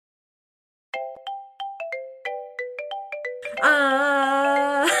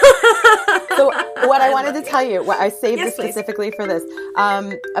So what I wanted to tell you, what I saved this Yes, specifically for this.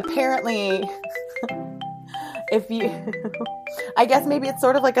 Apparently, if you, I guess maybe it's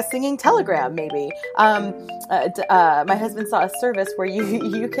sort of like a singing telegram. Maybe my husband saw a service where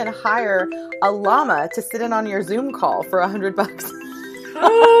you can hire a llama to sit in on your Zoom call for $100.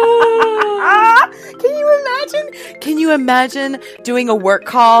 Can you imagine doing a work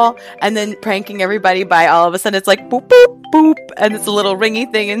call and then pranking everybody by all of a sudden it's like boop boop boop and it's a little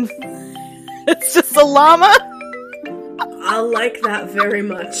ringy thing and it's just a llama? I like that very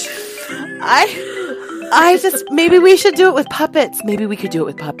much. I just, maybe we should do it with puppets. Maybe we could do it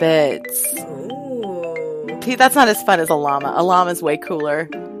with puppets. Ooh. Pete, that's not as fun as a llama. A llama's way cooler.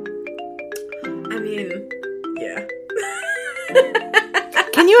 I mean, yeah.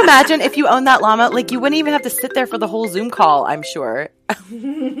 Can you imagine if you owned that llama? Like, you wouldn't even have to sit there for the whole Zoom call, I'm sure.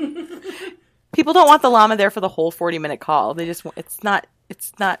 People don't want the llama there for the whole 40-minute call. They just, it's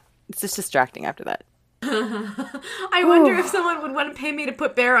just distracting after that. I wonder if someone would want to pay me to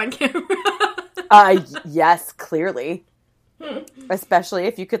put Bear on camera. Yes, clearly. Especially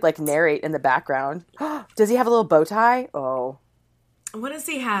if you could, like, narrate in the background. Does he have a little bow tie? Oh. What does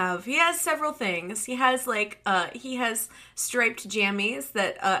he have? He has several things. He has, he has striped jammies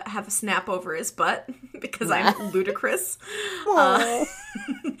that have a snap over his butt because I'm ludicrous.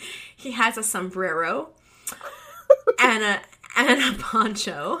 He has a sombrero and a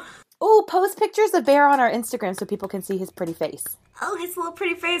poncho. Oh, post pictures of Bear on our Instagram so people can see his pretty face. Oh, his little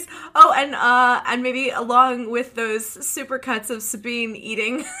pretty face. Oh, and maybe along with those super cuts of Sabine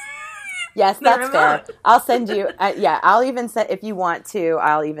eating. Yes, that's fair. I'll send you, I'll even send, if you want to,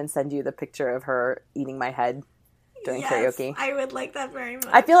 I'll even send you the picture of her eating my head during karaoke. I would like that very much.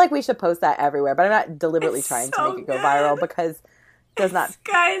 I feel like we should post that everywhere, but I'm not deliberately trying to make it go viral because it does not.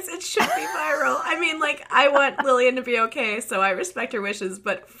 Guys, it should be viral. I mean, I want Lillian to be okay, so I respect her wishes,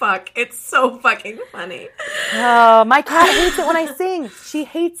 but fuck, it's so fucking funny. Oh, my cat hates it when I sing. She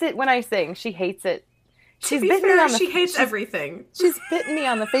hates it when I sing. She hates it. She hates everything. She's bitten me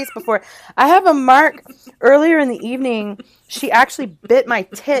on the face before. I have a mark earlier in the evening. She actually bit my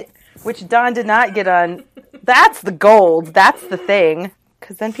tit, which Dawn did not get on. That's the gold. That's the thing.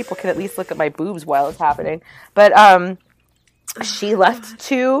 Because then people can at least look at my boobs while it's happening. But she left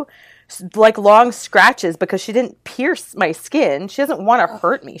two long scratches because she didn't pierce my skin. She doesn't want to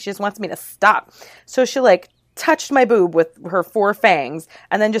hurt me. She just wants me to stop. So she touched my boob with her 4 fangs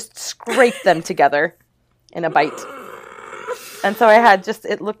and then just scraped them together in a bite. And so I had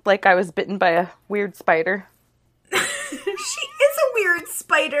it looked like I was bitten by a weird spider. She is a weird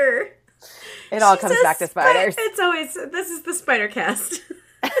spider. It all comes back to spiders. It's always, this is the Spider Cast.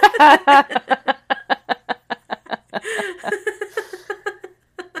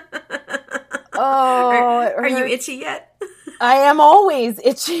 Oh, are you itchy yet? I am always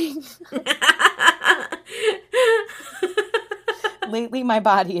itching. Lately, my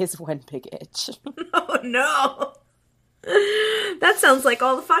body is one big itch. Oh, no. That sounds like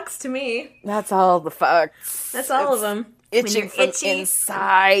all the fucks to me. That's all the fucks. That's all of them. Itching from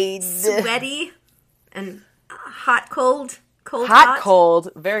inside. Sweaty and hot, cold. Cold.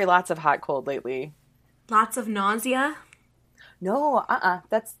 Very lots of hot, cold lately. Lots of nausea. No,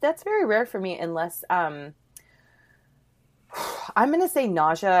 That's very rare for me unless, I'm going to say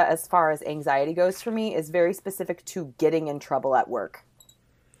nausea as far as anxiety goes for me is very specific to getting in trouble at work.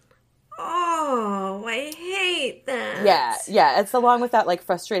 Oh, I hate that. Yeah. It's along with that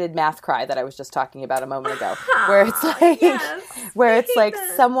frustrated math cry that I was just talking about a moment ago, where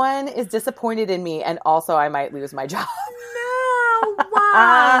it's someone is disappointed in me and also I might lose my job. No,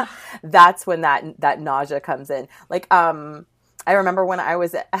 why? That's when that nausea comes in. I remember when I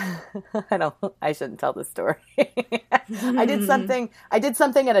was, I shouldn't tell this story. I did something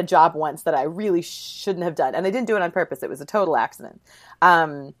at a job once that I really shouldn't have done. And I didn't do it on purpose. It was a total accident.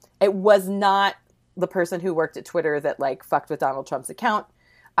 It was not the person who worked at Twitter that fucked with Donald Trump's account.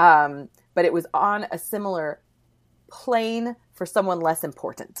 But it was on a similar plane for someone less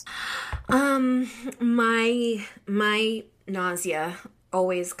important. My nausea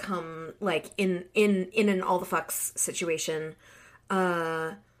always come in an all the fucks situation.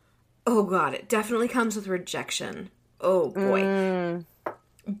 Oh god, it definitely comes with rejection. Oh boy.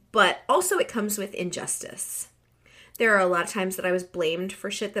 But also it comes with injustice. There are a lot of times that I was blamed for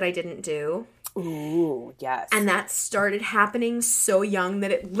shit that I didn't do. Ooh, yes. And that started happening so young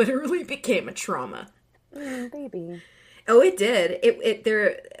that it literally became a trauma. Baby. Oh, it did.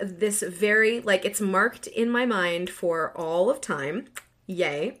 It's marked in my mind for all of time.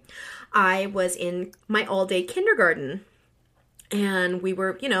 Yay. I was in my all-day kindergarten. And we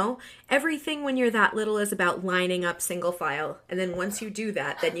were, everything when you're that little is about lining up single file. And then once you do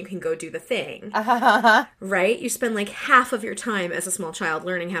that, then you can go do the thing. Right? You spend like half of your time as a small child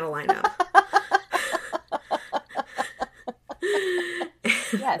learning how to line up.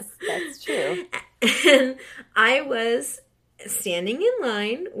 Yes, that's true. And I was standing in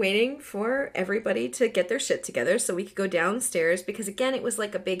line waiting for everybody to get their shit together so we could go downstairs, because again, it was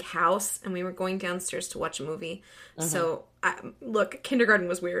like a big house and we were going downstairs to watch a movie. So look, kindergarten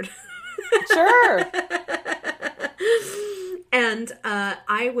was weird. Sure. And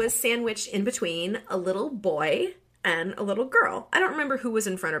I was sandwiched in between a little boy and a little girl. I don't remember who was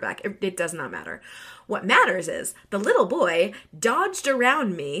in front or back. It does not matter. What matters is the little boy dodged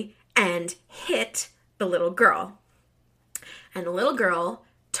around me and hit the little girl. And the little girl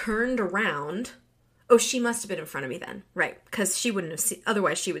turned around. Oh, she must have been in front of me then. Right. Because she wouldn't have seen,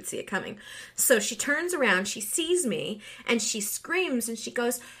 otherwise she would see it coming. So she turns around, she sees me, and she screams and she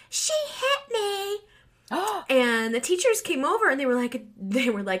goes, "She hit me." And the teachers came over and they were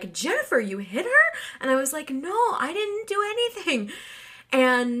like, "Jennifer, you hit her?" And I was like, "No, I didn't do anything."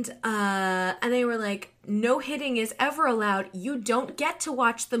 And they were like, "No hitting is ever allowed. You don't get to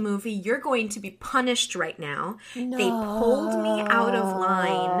watch the movie. You're going to be punished right now." No. They pulled me out of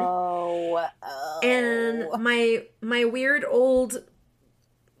line. And my weird old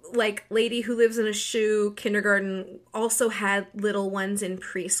like lady who lives in a shoe kindergarten also had little ones in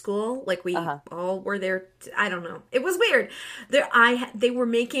preschool. Like we all were there. I don't know. It was weird. They were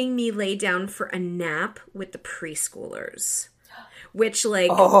making me lay down for a nap with the preschoolers. Which, like...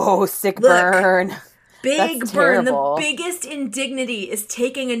 Oh, sick burn. Big That's burn. Terrible. The biggest indignity is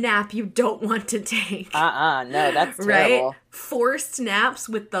taking a nap you don't want to take. No, that's terrible. Right? Forced naps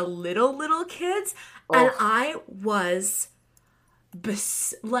with the little kids. Oh. And I was...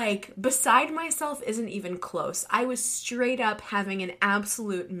 beside myself isn't even close. I was straight up having an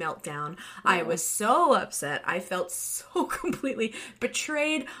absolute meltdown. Yeah. I was so upset. I felt so completely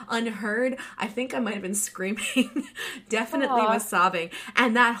betrayed, unheard. I think I might have been screaming. Definitely was sobbing.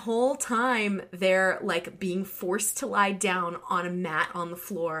 And that whole time they're like being forced to lie down on a mat on the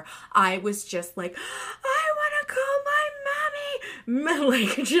floor, I was just like, "I want to call my mommy."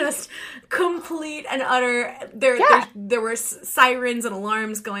 Like just complete and utter. There were sirens and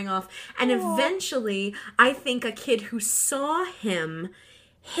alarms going off, and eventually I think a kid who saw him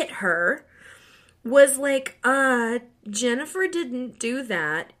hit her was like, "Jennifer didn't do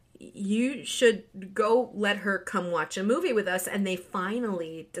that. You should go let her come watch a movie with us." And they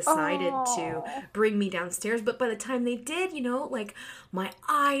finally decided to bring me downstairs. But by the time they did, like my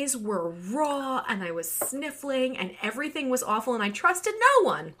eyes were raw and I was sniffling and everything was awful and I trusted no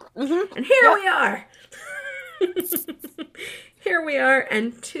one. Mm-hmm. And here we are. Here we are.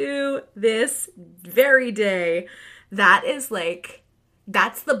 And to this very day, that's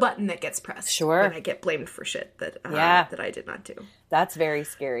the button that gets pressed. Sure. When I get blamed for shit that I did not do. That's very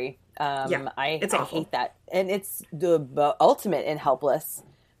scary. I hate that. And it's the ultimate in helpless.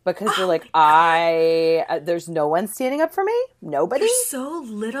 Because you're like, there's no one standing up for me? Nobody? You're so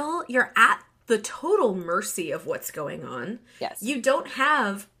little. You're at the total mercy of what's going on. Yes. You don't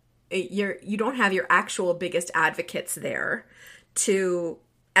have your actual biggest advocates there to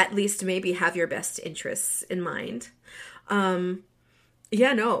at least maybe have your best interests in mind.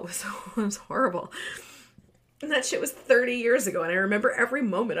 Yeah, no, it was horrible. And that shit was 30 years ago, and I remember every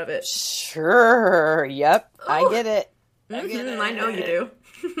moment of it. Sure, yep, oh. I get it. I know you do.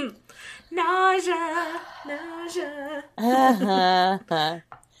 Nausea.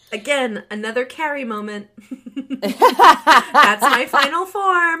 Again, another Carrie moment. That's my final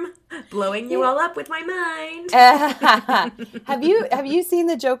form. Blowing you all up with my mind. Have you seen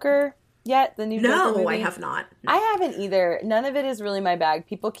the Joker yet? The new Joker movie? No, I have not. I haven't either. None of it is really my bag.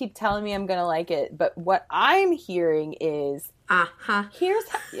 People keep telling me I'm going to like it, but what I'm hearing is here's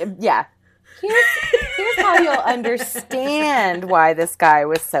how you'll understand why this guy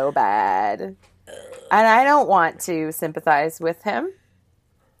was so bad. And I don't want to sympathize with him.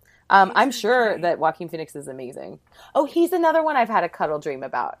 I'm sure that Joaquin Phoenix is amazing. Oh, he's another one I've had a cuddle dream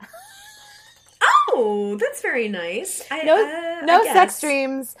about. Oh, that's very nice. No sex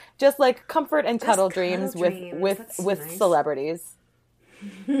dreams, just like comfort and cuddle dreams with nice. Celebrities.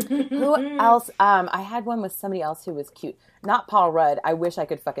 Who else? I had one with somebody else who was cute. Not Paul Rudd. I wish I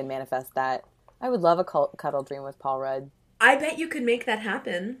could fucking manifest that. I would love a cuddle dream with Paul Rudd. I bet you could make that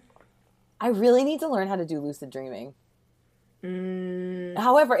happen. I really need to learn how to do lucid dreaming.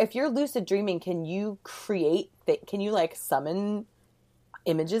 However, if you're lucid dreaming, can you can you like summon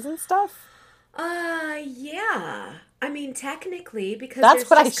images and stuff? Yeah. I mean, technically, because that's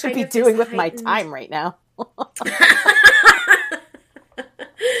what I should be doing with my time right now.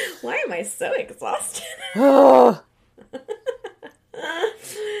 Why am I so exhausted? Oh.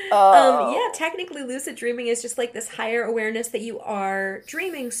 Yeah, technically lucid dreaming is just like this higher awareness that you are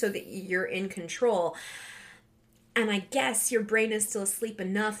dreaming so that you're in control. And I guess your brain is still asleep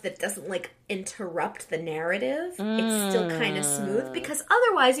enough that it doesn't, like, interrupt the narrative. It's still kind of smooth. Because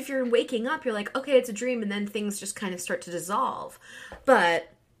otherwise, if you're waking up, you're like, okay, it's a dream, and then things just kind of start to dissolve.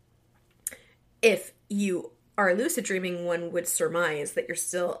 But if you are lucid dreaming, one would surmise that you're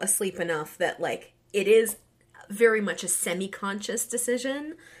still asleep enough that, like, it is very much a semi-conscious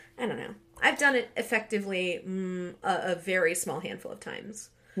decision. I don't know. I've done it effectively a very small handful of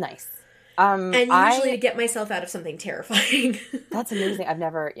times. Nice. And usually to get myself out of something terrifying. That's amazing. I've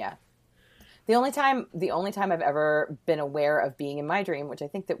never, The only time I've ever been aware of being in my dream, which I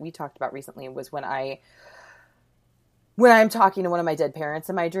think that we talked about recently, was when I'm talking to one of my dead parents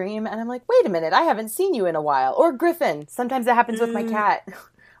in my dream, and I'm like, wait a minute, I haven't seen you in a while. Or Griffin. Sometimes that happens with my cat.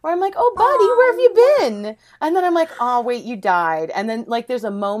 Or I'm like, oh, buddy, where have you been? And then I'm like, oh, wait, you died. And then, like, there's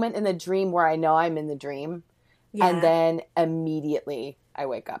a moment in the dream where I know I'm in the dream. Yeah. And then immediately I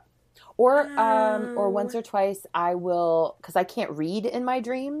wake up. Or once or twice I will, because I can't read in my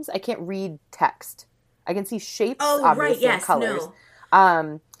dreams. I can't read text. I can see shapes, obviously, and colors.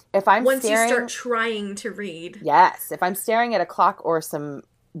 No. If I'm once you start trying to read. Yes. If I'm staring at a clock or some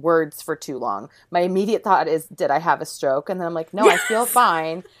words for too long, my immediate thought is, did I have a stroke? And then I'm like, no, I feel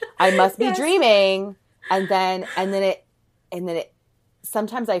fine. I must be dreaming. And then it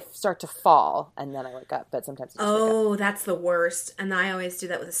sometimes I start to fall and then I wake up, but sometimes I just wake up. That's the worst. And I always do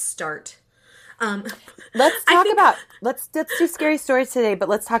that with a start. Let's do scary stories today, but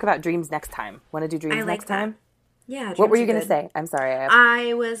let's talk about dreams next time. Want to do dreams next time? Yeah. What were you going to say? I'm sorry.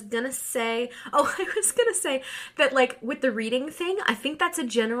 I was going to say that, like, with the reading thing, I think that's a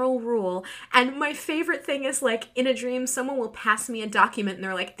general rule. And my favorite thing is, like, in a dream, someone will pass me a document and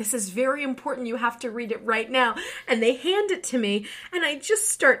they're like, this is very important. You have to read it right now. And they hand it to me and I just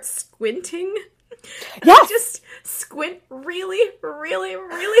start squinting. Yes. I just squint really, really,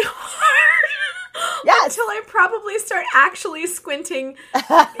 really hard. Yes. Until I probably start actually squinting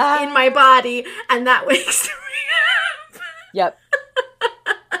in my body, and that wakes me up. Yep.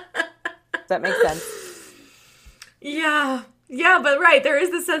 That makes sense. Yeah. Yeah, but right, there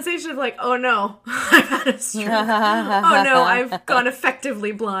is the sensation of like, oh no, I've had a stroke. Oh no, I've gone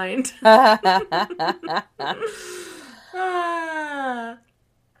effectively blind.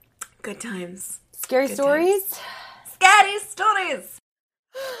 Good times. Scary stories? Scary stories!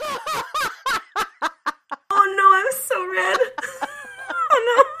 Oh no, I'm so red. Oh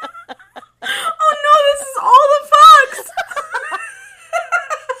no. Oh no, this is all the fucks.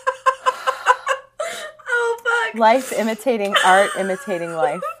 Oh fuck. Life imitating art, imitating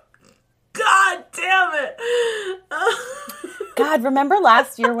life. God damn it. God, remember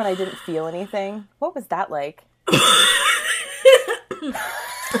last year when I didn't feel anything? What was that like?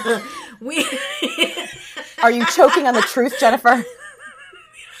 Are you choking on the truth, Jennifer?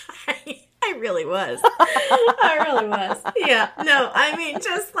 I really was. I really was. Yeah. No, I mean,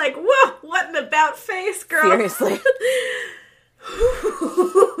 just like, whoa, what an about face, girl. Seriously.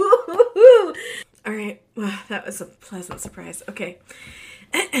 All right. Well, that was a pleasant surprise. Okay.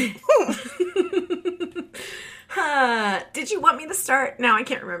 Did you want me to start? Now I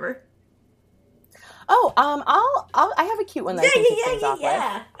can't remember. Oh, I have a cute one that I can kick things off with.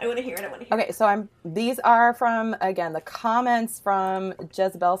 I want to hear it. Okay, so these are from, again, the comments from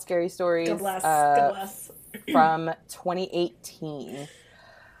Jezebel Scary Stories. God bless. God bless. From 2018.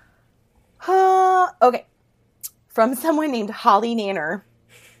 Okay. From someone named Holly Nanner.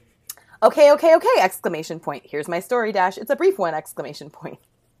 Okay, exclamation point. Here's my story dash. It's a brief one, exclamation point.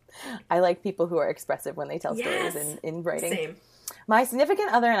 I like people who are expressive when they tell stories in writing. Same. My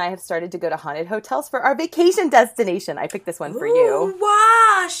significant other and I have started to go to haunted hotels for our vacation destination. I picked this one for you.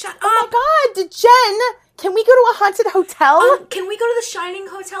 Wow, shut up. Oh my God, Jen, can we go to a haunted hotel? Can we go to the Shining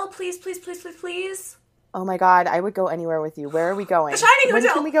Hotel, please, please, please, please, please? Oh my God, I would go anywhere with you. Where are we going? The Shining When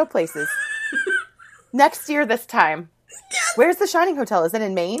Hotel. can we go places? Next year this time. Yes. Where's the Shining Hotel? Is it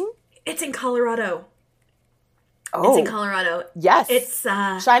in Maine? It's in Colorado. Oh. It's in Colorado. Yes. It's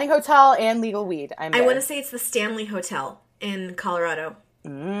Shining Hotel and legal weed. I want to say it's the Stanley Hotel in Colorado.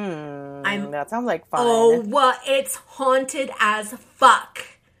 That sounds like fun. Oh, well, it's haunted as fuck.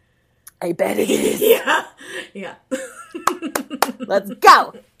 I bet it is. Yeah. Let's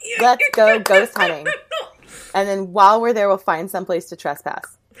go. Let's go ghost hunting. And then while we're there, we'll find some place to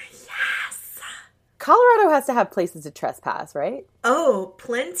trespass. Yes. Colorado has to have places to trespass, right? Oh,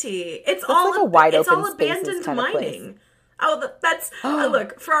 plenty. It's all like a wide it's open all abandoned kind of mining. Oh, that's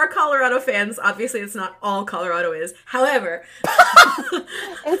look, for our Colorado fans, obviously it's not all Colorado is. However,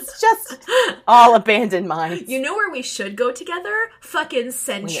 it's All abandoned mines. You know where we should go together? Fucking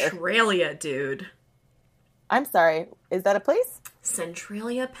Centralia, dude. I'm sorry. Is that a place?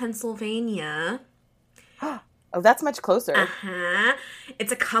 Centralia, Pennsylvania. Oh, that's much closer. Uh-huh.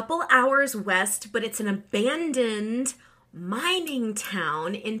 It's a couple hours west, but it's an abandoned mining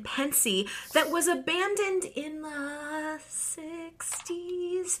town in Pensy that was abandoned in the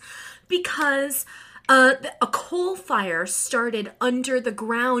 60s because a coal fire started under the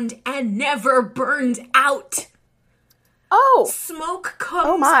ground and never burned out. Oh! Smoke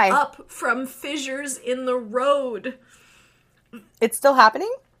comes up from fissures in the road. It's still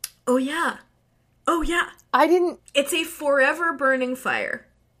happening? Oh, yeah. Oh, yeah. I didn't... It's a forever burning fire.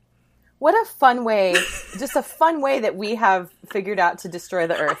 What a fun way, just a fun way that we have figured out to destroy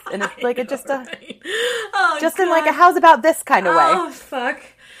the earth. And it's like just in like a how's about this kind of way. Oh, fuck.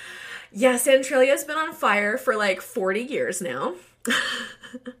 Yeah, Centralia's been on fire for like 40 years now.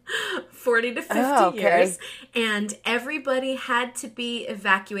 40 to 50 years. And everybody had to be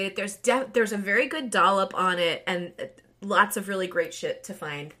evacuated. There's a very good dollop on it and lots of really great shit to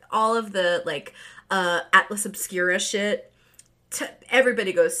find. All of the like Atlas Obscura shit.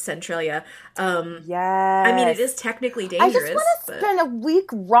 Everybody goes to Centralia. Yes. I mean, it is technically dangerous. I just want to spend a week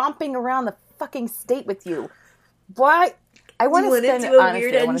romping around the fucking state with you. Why? I want to spend a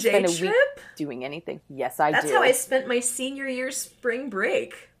weird NJ trip? Week doing anything. Yes, I do. That's how I spent my senior year spring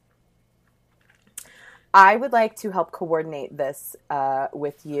break. I would like to help coordinate this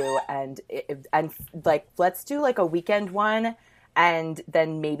with you, and like let's do like a weekend one, and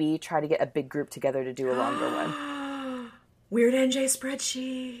then maybe try to get a big group together to do a longer one. Weird NJ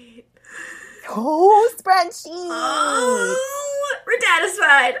spreadsheet. Oh, spreadsheet. Oh, we're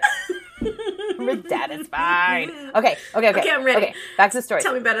satisfied. We're satisfied. Okay, I'm ready. Okay, back to the story.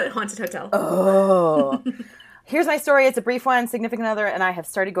 Tell me about a haunted hotel. Oh. Here's my story. It's a brief one. Significant other and I have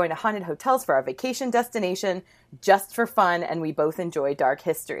started going to haunted hotels for our vacation destination just for fun, and we both enjoy dark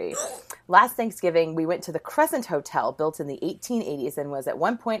history. Last Thanksgiving, we went to the Crescent Hotel, built in the 1880s and was at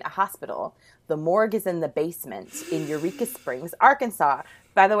one point a hospital. The morgue is in the basement in Eureka Springs, Arkansas.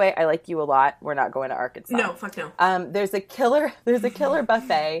 By the way, I like you a lot. We're not going to Arkansas. No, fuck no. There's a killer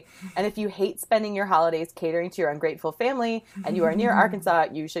buffet, and if you hate spending your holidays catering to your ungrateful family and you are near Arkansas,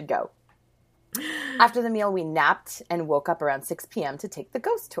 you should go. After the meal, we napped and woke up around 6 p.m. to take the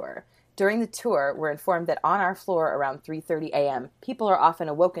ghost tour. During the tour, we're informed that on our floor around 3:30 a.m., people are often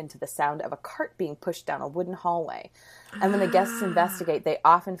awoken to the sound of a cart being pushed down a wooden hallway. And when the guests investigate, they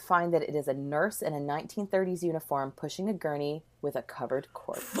often find that it is a nurse in a 1930s uniform pushing a gurney with a covered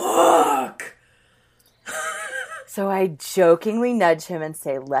corpse. Fuck! So I jokingly nudge him and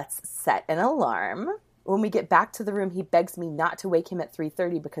say, let's set an alarm. When we get back to the room, he begs me not to wake him at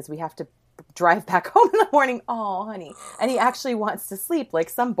 3:30 because we have to drive back home in the morning. Oh, honey. And he actually wants to sleep like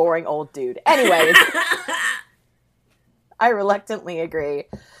some boring old dude. Anyways, I reluctantly agree.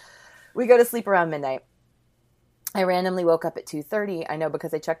 We go to sleep around midnight. I randomly woke up at 2:30. I know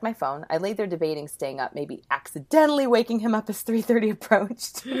because I checked my phone. I lay there debating staying up, maybe accidentally waking him up as 3:30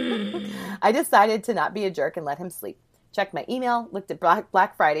 approached. I decided to not be a jerk and let him sleep. Checked my email, looked at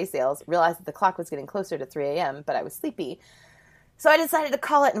Black Friday sales, realized that the clock was getting closer to 3 a.m., but I was sleepy. So I decided to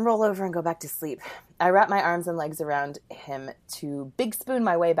call it and roll over and go back to sleep. I wrapped my arms and legs around him to big spoon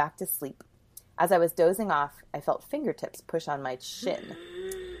my way back to sleep. As I was dozing off, I felt fingertips push on my shin.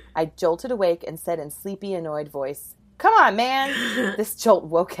 I jolted awake and said in sleepy, annoyed voice, "Come on, man." This jolt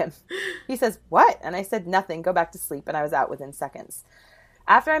woke him. He says, "What?" And I said nothing, go back to sleep, and I was out within seconds.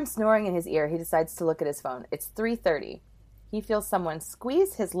 After I'm snoring in his ear, he decides to look at his phone. It's 3:30. He feels someone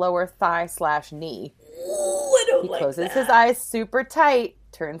squeeze his lower thigh/knee. Ooh, I don't he like closes that. his eyes super tight,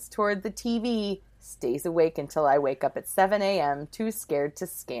 turns toward the TV, stays awake until I wake up at 7 a.m., too scared to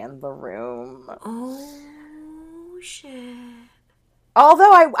scan the room. Oh, shit.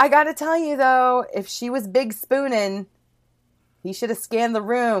 Although, I gotta tell you, though, if she was big spooning, he should have scanned the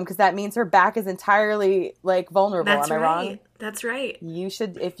room, because that means her back is entirely, like, vulnerable. That's Am I wrong? That's right. You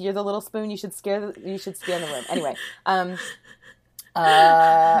should, if you're the little spoon, you should scan the room. Anyway,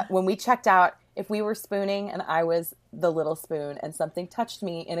 when we checked out, if we were spooning and I was the little spoon and something touched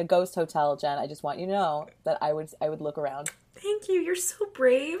me in a ghost hotel, Jen, I just want you to know that I would look around. Thank you. You're so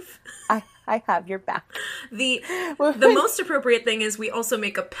brave. I have your back. The most appropriate thing is we also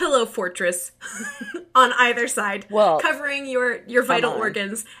make a pillow fortress on either side, covering your vital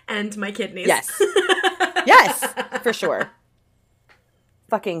organs and my kidneys. Yes. Yes, for sure.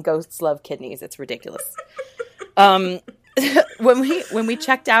 Fucking ghosts love kidneys. It's ridiculous. When we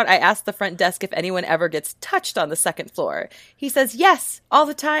checked out, I asked the front desk if anyone ever gets touched on the second floor. He says, yes, all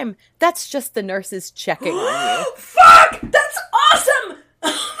the time. That's just the nurses checking on you. Fuck! That's awesome!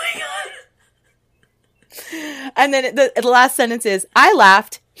 Oh my god. And then the last sentence is, I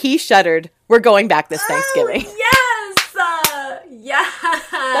laughed, he shuddered, we're going back this Thanksgiving. Yes! Yes!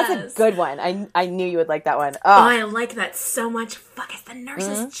 That's a good one. I knew you would like that one. Oh, I like that so much. Fuck, is the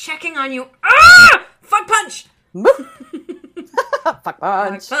nurses checking on you? Ah! Fuck punch! Fuck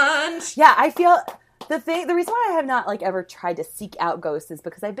punch. Fuck punch! Yeah, I feel... The reason why I have not, like, ever tried to seek out ghosts is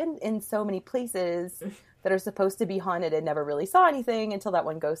because I've been in so many places that are supposed to be haunted and never really saw anything until that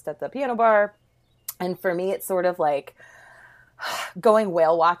one ghost at the piano bar. And for me, it's sort of like going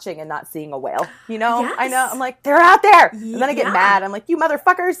whale watching and not seeing a whale. You know? Yes. I know. I'm like, they're out there! And then I get Yeah. mad. I'm like, you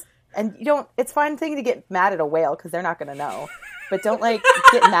motherfuckers! And you don't... It's fine thing to get mad at a whale because they're not going to know. But don't, like,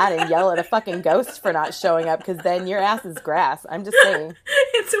 get mad and yell at a fucking ghost for not showing up because then your ass is grass. I'm just saying.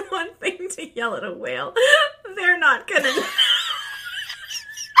 It's one thing to yell at a whale. They're not gonna...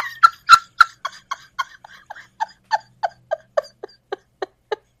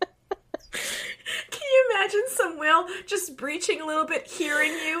 Can you imagine some whale just breaching a little bit,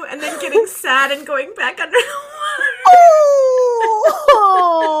 hearing you, and then getting sad and going back under the water?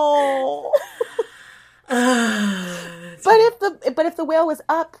 Oh! But if the whale was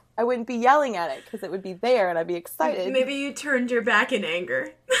up, I wouldn't be yelling at it because it would be there and I'd be excited. Maybe you turned your back in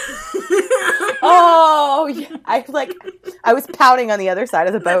anger. Oh, yeah. I was pouting on the other side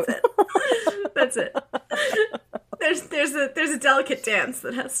of the boat. That's it. There's a delicate dance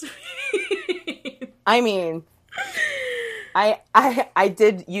that has to be. I mean, I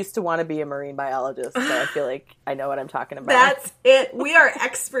did used to want to be a marine biologist, so I feel like I know what I'm talking about. That's it. We are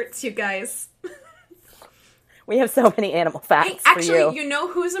experts, you guys. We have so many animal facts Hey, for actually, you. you know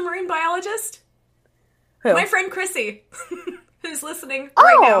who's a marine biologist? Who? My friend Chrissy, who's listening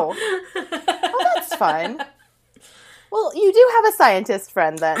right now. Oh, that's fun. Well, you do have a scientist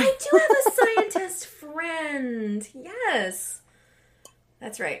friend then. I do have a scientist friend. Yes.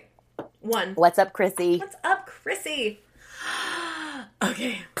 That's right. One. What's up, Chrissy? What's up, Chrissy?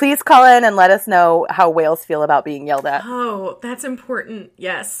 Okay. Please call in and let us know how whales feel about being yelled at. Oh, that's important.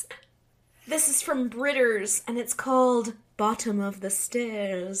 Yes. This is from Britters, and it's called Bottom of the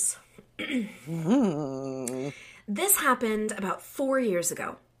Stairs. This happened about 4 years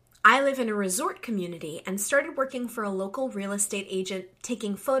ago. I live in a resort community and started working for a local real estate agent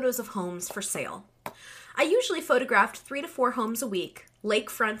taking photos of homes for sale. I usually photographed 3 to 4 homes a week,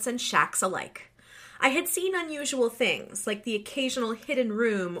 lakefronts and shacks alike. I had seen unusual things, like the occasional hidden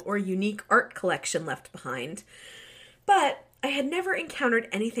room or unique art collection left behind. But I had never encountered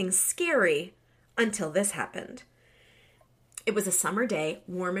anything scary until this happened. It was a summer day,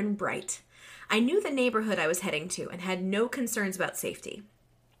 warm and bright. I knew the neighborhood I was heading to and had no concerns about safety.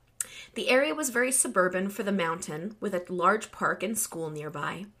 The area was very suburban for the mountain, with a large park and school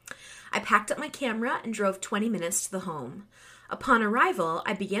nearby. I packed up my camera and drove 20 minutes to the home. Upon arrival,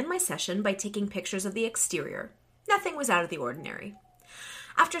 I began my session by taking pictures of the exterior. Nothing was out of the ordinary.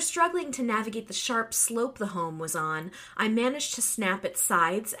 After struggling to navigate the sharp slope the home was on, I managed to snap its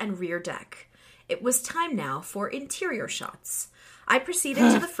sides and rear deck. It was time now for interior shots. I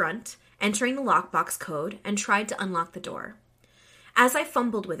proceeded to the front, entering the lockbox code, and tried to unlock the door. As I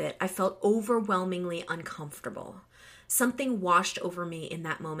fumbled with it, I felt overwhelmingly uncomfortable. Something washed over me in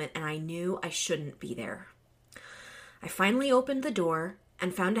that moment, and I knew I shouldn't be there. I finally opened the door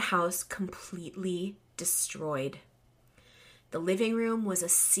and found a house completely destroyed. The living room was a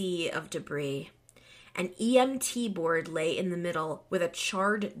sea of debris. An EMT board lay in the middle with a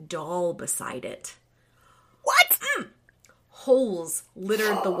charred doll beside it. What? Holes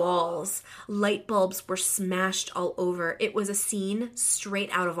littered the walls. Light bulbs were smashed all over. It was a scene straight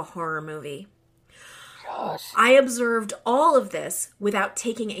out of a horror movie. Gosh. I observed all of this without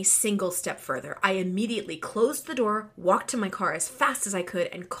taking a single step further. I immediately closed the door, walked to my car as fast as I could,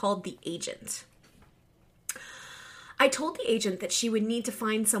 and called the agent. I told the agent that she would need to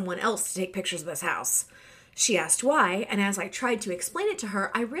find someone else to take pictures of this house. She asked why, and as I tried to explain it to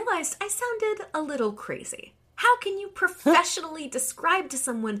her, I realized I sounded a little crazy. How can you professionally describe to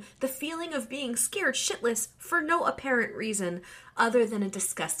someone the feeling of being scared shitless for no apparent reason other than a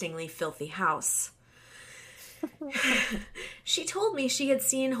disgustingly filthy house? She told me she had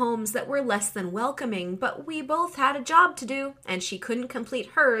seen homes that were less than welcoming, but we both had a job to do, and she couldn't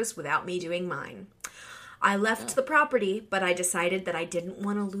complete hers without me doing mine. I left the property, but I decided that I didn't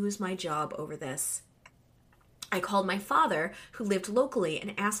want to lose my job over this. I called my father, who lived locally,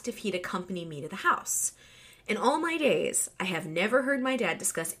 and asked if he'd accompany me to the house. In all my days, I have never heard my dad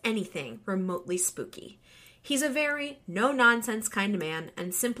discuss anything remotely spooky. He's a very no-nonsense kind of man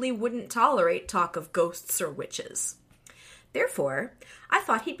and simply wouldn't tolerate talk of ghosts or witches. Therefore, I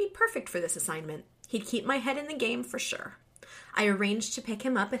thought he'd be perfect for this assignment. He'd keep my head in the game for sure. I arranged to pick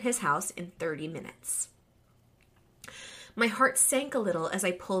him up at his house in 30 minutes. My heart sank a little as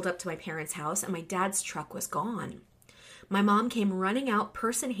I pulled up to my parents' house and my dad's truck was gone. My mom came running out,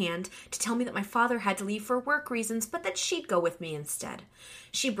 purse in hand, to tell me that my father had to leave for work reasons, but that she'd go with me instead.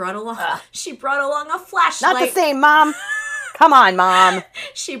 She brought along a flashlight. Not the same, Mom. Come on, Mom.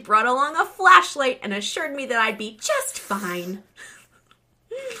 She brought along a flashlight and assured me that I'd be just fine.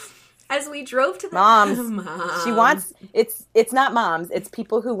 As we drove to the Mom. Mom. She wants it's not moms, it's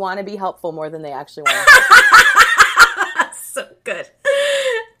people who want to be helpful more than they actually want to. So good.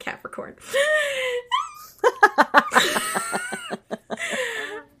 Capricorn.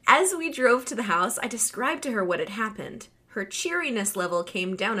 As we drove to the house, I described to her what had happened. Her cheeriness level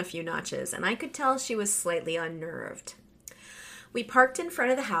came down a few notches, and I could tell she was slightly unnerved. We parked in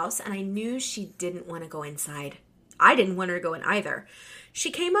front of the house, and I knew she didn't want to go inside. I didn't want her to go in either. She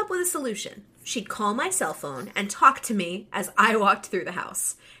came up with a solution. She'd call my cell phone and talk to me as I walked through the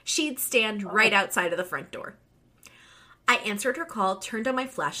house. She'd stand right outside of the front door. I answered her call, turned on my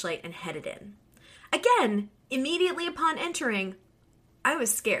flashlight, and headed in. Again, immediately upon entering, I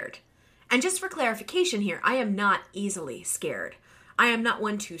was scared. And just for clarification here, I am not easily scared. I am not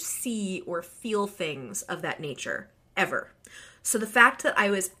one to see or feel things of that nature, ever. So the fact that I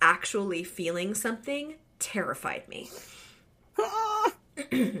was actually feeling something terrified me.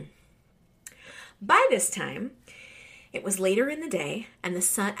 By this time, it was later in the day, and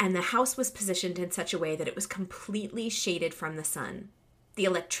the house was positioned in such a way that it was completely shaded from the sun. The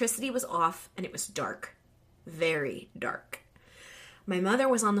electricity was off, and it was dark. Very dark. My mother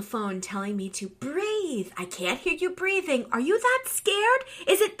was on the phone telling me to breathe. I can't hear you breathing. Are you that scared?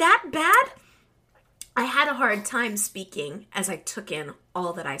 Is it that bad? I had a hard time speaking as I took in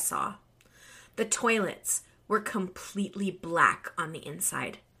all that I saw. The toilets were completely black on the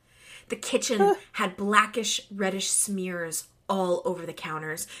inside. The kitchen had blackish, reddish smears all over the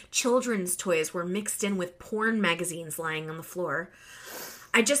counters. Children's toys were mixed in with porn magazines lying on the floor.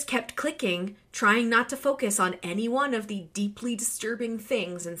 I just kept clicking, trying not to focus on any one of the deeply disturbing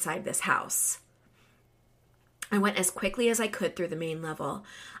things inside this house. I went as quickly as I could through the main level.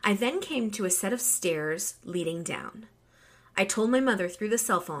 I then came to a set of stairs leading down. I told my mother through the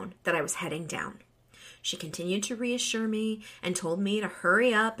cell phone that I was heading down. She continued to reassure me and told me to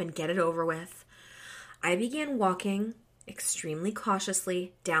hurry up and get it over with. I began walking extremely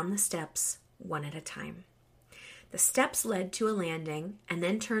cautiously down the steps, one at a time. The steps led to a landing and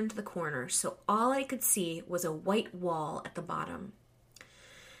then turned the corner, so all I could see was a white wall at the bottom.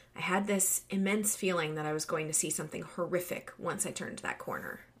 I had this immense feeling that I was going to see something horrific once I turned that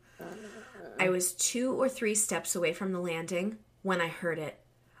corner. I was 2 or 3 steps away from the landing when I heard it.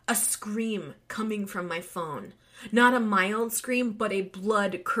 A scream coming from my phone. Not a mild scream, but a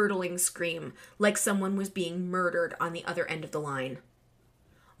blood-curdling scream, like someone was being murdered on the other end of the line.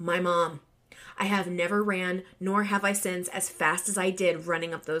 My mom. I have never ran, nor have I since, as fast as I did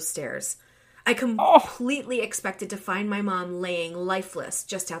running up those stairs. I completely expected to find my mom laying lifeless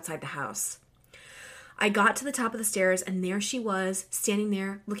just outside the house. I got to the top of the stairs, and there she was, standing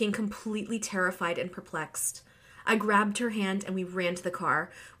there, looking completely terrified and perplexed. I grabbed her hand, and we ran to the car.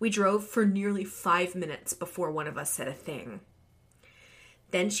 We drove for nearly 5 minutes before one of us said a thing.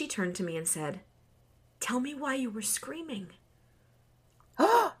 Then she turned to me and said, "Tell me why you were screaming."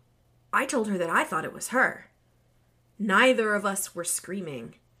 I told her that I thought it was her. Neither of us were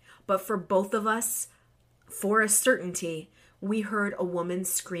screaming, but for both of us, for a certainty, we heard a woman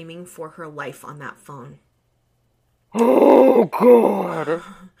screaming for her life on that phone. Oh, God.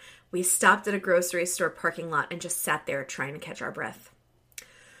 We stopped at a grocery store parking lot and just sat there trying to catch our breath.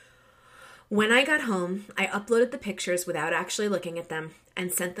 When I got home, I uploaded the pictures without actually looking at them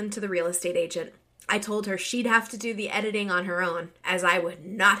and sent them to the real estate agent. I told her she'd have to do the editing on her own, as I would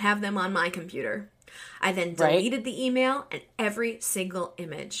not have them on my computer. I then deleted the email and every single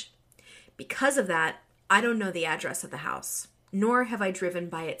image. Because of that, I don't know the address of the house, nor have I driven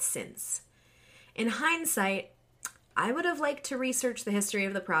by it since. In hindsight, I would have liked to research the history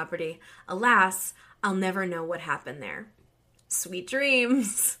of the property. Alas, I'll never know what happened there. Sweet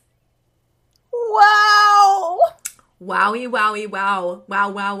dreams. Wow. Wowie, wowie, wow.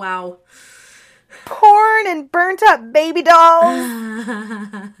 Wow, wow, wow. Porn and burnt up baby dolls.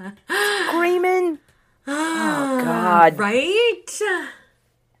 Screaming. Oh, God. Right?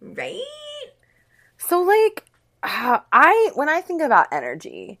 Right? So, like, when I think about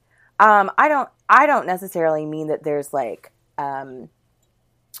energy, I don't necessarily mean that there's, like, a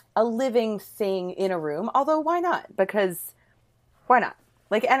living thing in a room, although why not? Because why not?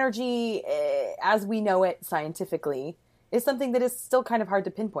 Like, energy, as we know it scientifically, is something that is still kind of hard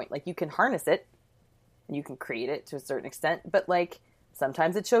to pinpoint. Like, you can harness it, and you can create it to a certain extent, but, like,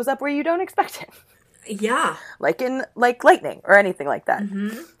 sometimes it shows up where you don't expect it. Yeah. like in like lightning or anything like that.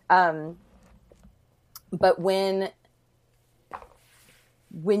 Mm-hmm. But when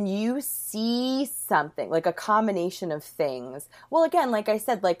you see something, like a combination of things, well, again, like I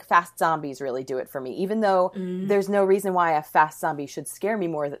said, like fast zombies really do it for me, even though there's no reason why a fast zombie should scare me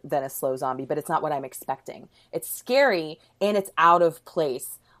more than a slow zombie, but it's not what I'm expecting. It's scary and it's out of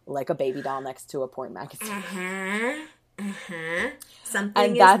place, like a baby doll next to a porn magazine. Something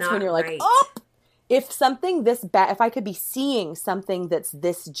And is that's not when you're like, right. oh, if something this bad, if I could be seeing something that's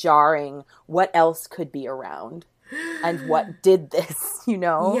this jarring, what else could be around? And what did this, you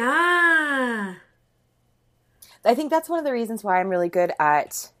know? Yeah. I think that's one of the reasons why I'm really good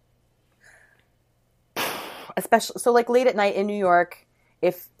at, especially, so like late at night in New York,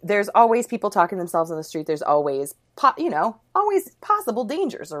 if there's always people talking to themselves on the street, there's always, always possible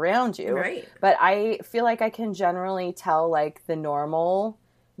dangers around you. Right. But I feel like I can generally tell like the normal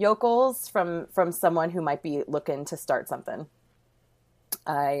yokels from someone who might be looking to start something.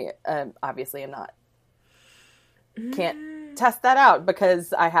 I obviously am not. Can't test that out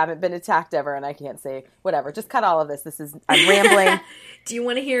because I haven't been attacked ever and I can't say whatever. Just cut all of this. I'm rambling. Do you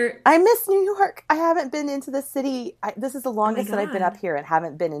want to hear? I miss New York. I haven't been into the city. This is the longest that I've been God. up here and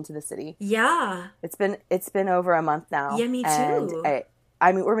haven't been into the city. Yeah. It's been over a month now. Yeah, me too. And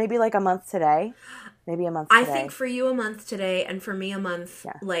I mean, we're maybe like a month today. Maybe a month I today. think for you a month today, and for me a month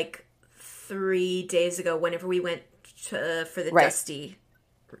like 3 days ago, whenever we went for the Dusty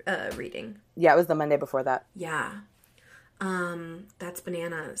reading. Yeah, it was the Monday before that. Yeah. That's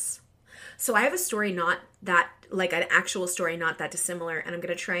bananas. So I have a story not that, like an actual story not that dissimilar, and I'm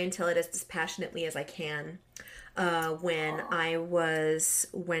going to try and tell it as dispassionately as I can. When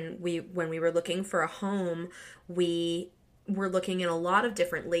we were looking for a home, we were looking in a lot of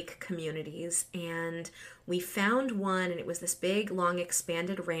different lake communities, and we found one, and it was this big, long,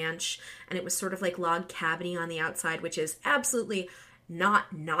 expanded ranch, and it was sort of like log cabiny on the outside, which is absolutely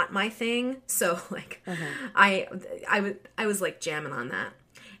not my thing. So like I was like jamming on that.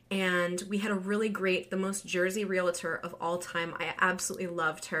 And we had a really great, the most Jersey realtor of all time. I absolutely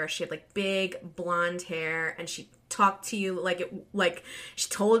loved her. She had like big blonde hair, and she talked to you like she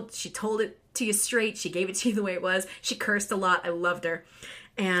told it to you straight. She gave it to you the way it was. She cursed a lot. I loved her.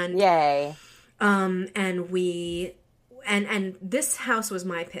 And yay. And this house was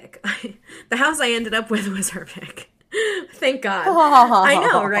my pick. The house I ended up with was her pick. Thank God. I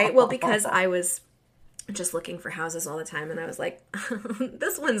know, right? Well, because I was just looking for houses all the time, and I was like,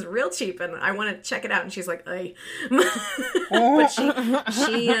 this one's real cheap and I want to check it out. And she's like, ay. But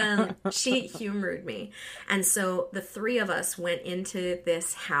she humored me. And so the three of us went into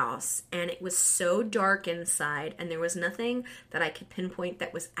this house, and it was so dark inside, and there was nothing that I could pinpoint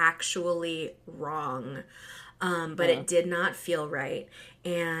that was actually wrong. But it did not feel right.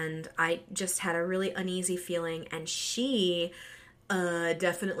 And I just had a really uneasy feeling. And she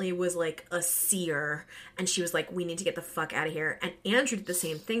definitely was like a seer. And she was like, we need to get the fuck out of here. And Andrew did the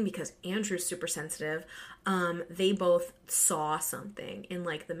same thing because Andrew's super sensitive. They both saw something in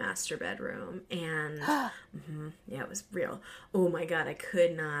like the master bedroom. And yeah, it was real. Oh my God, I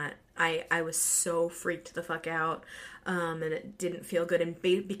could not. I was so freaked the fuck out. And it didn't feel good. And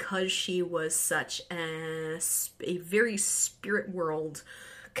because she was such a very spirit world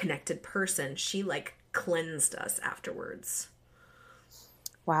connected person, she like cleansed us afterwards.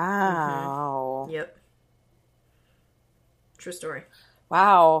 Wow. Yep. True story.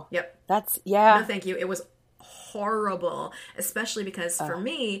 Wow. Yep. That's, yeah. No, thank you. It was horrible, especially because for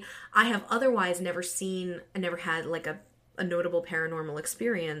me, I have otherwise never had like a notable paranormal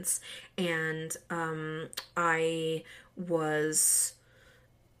experience, and I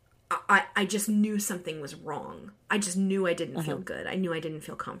just knew something was wrong. I just knew I didn't feel good. I knew I didn't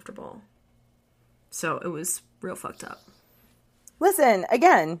feel comfortable. So it was real fucked up. Listen,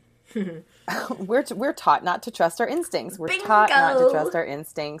 again, we're taught not to trust our instincts. We're taught not to trust our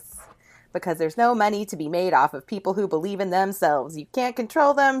instincts because there's no money to be made off of people who believe in themselves. You can't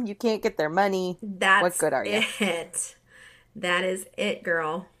control them. You can't get their money. What good are you? That is it,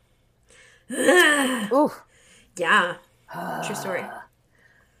 girl. Ooh. Yeah. True story.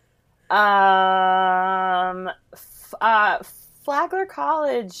 Flagler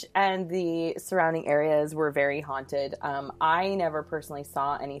College and the surrounding areas were very haunted. I never personally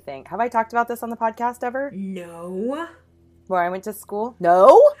saw anything. Have I talked about this on the podcast ever? No. Where I went to school?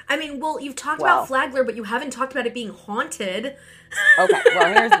 No? I mean, well, you've talked about Flagler, but you haven't talked about it being haunted. Okay,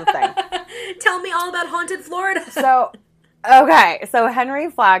 well, here's the thing. Tell me all about haunted Florida. So Henry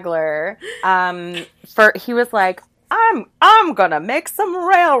Flagler, he was like, I'm gonna make some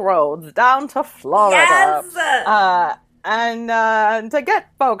railroads down to Florida. Yes! And to get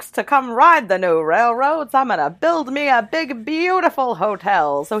folks to come ride the new railroads, I'm gonna build me a big, beautiful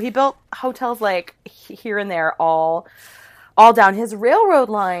hotel. So he built hotels like here and there, all down his railroad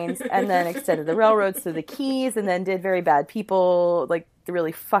lines, and then extended the railroads to the Keys, and then did very bad people, like they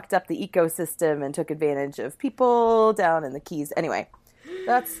really fucked up the ecosystem and took advantage of people down in the Keys. Anyway,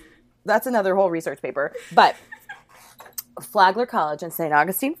 that's another whole research paper. But Flagler College in St.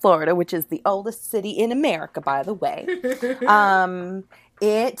 Augustine, Florida, which is the oldest city in America, by the way.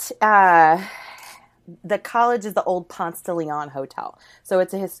 The college is the old Ponce de Leon Hotel. So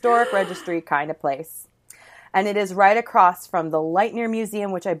it's a historic registry kind of place. And it is right across from the Lightner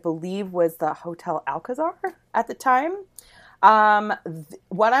Museum, which I believe was the Hotel Alcazar at the time.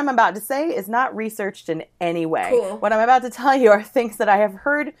 What I'm about to say is not researched in any way. Cool. What I'm about to tell you are things that I have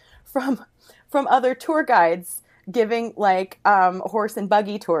heard from other tour guides giving like horse and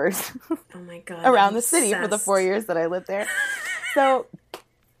buggy tours Oh my God, around the city for the 4 years that I lived there. So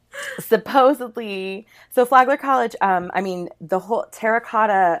supposedly, Flagler College, the whole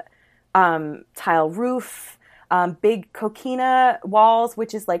terracotta tile roof, big coquina walls,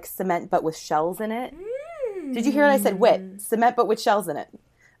 which is like cement but with shells in it. Did you hear what I said? Wit. Cement but with shells in it.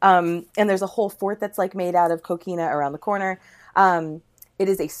 And there's a whole fort that's like made out of coquina around the corner. It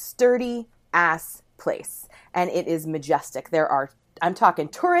is a sturdy ass place. And it is majestic. I'm talking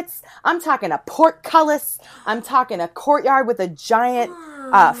turrets. I'm talking a portcullis. I'm talking a courtyard with a giant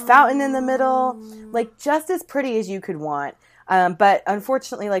fountain in the middle. Like, just as pretty as you could want. But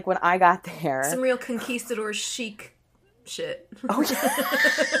unfortunately, like, when I got there... Some real conquistador chic shit. Oh, yeah.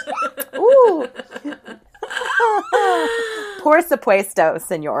 Ooh. Por supuesto,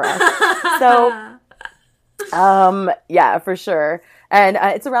 senora. So, yeah, for sure. And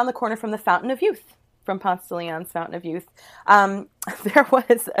it's around the corner from the Fountain of Youth. From Ponce de Leon's Fountain of Youth. There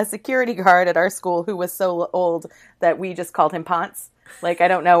was a security guard at our school who was so old that we just called him Ponce. Like, I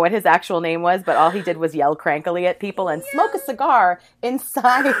don't know what his actual name was, but all he did was yell crankily at people and smoke a cigar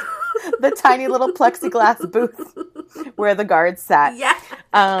inside the tiny little plexiglass booth where the guards sat. Yeah.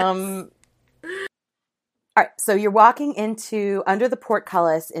 All right, so you're walking under the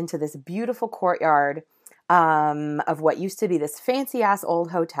portcullis into this beautiful courtyard of what used to be this fancy-ass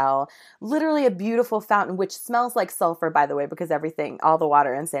old hotel. Literally a beautiful fountain, which smells like sulfur, by the way, because all the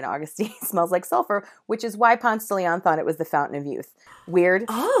water in St. Augustine smells like sulfur, which is why Ponce de Leon thought it was the Fountain of Youth. Weird.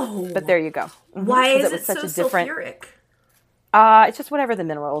 Oh. But there you go. Mm-hmm. Why is it such so a different... sulfuric? It's just whatever the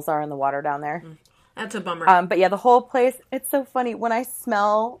minerals are in the water down there. That's a bummer. But yeah, the whole place, it's so funny. When I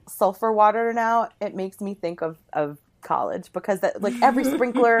smell sulfur water now, it makes me think of college, because every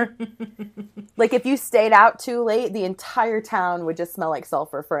sprinkler, like if you stayed out too late, the entire town would just smell like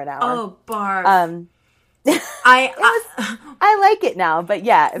sulfur for an hour. Oh, barf. I like it now, but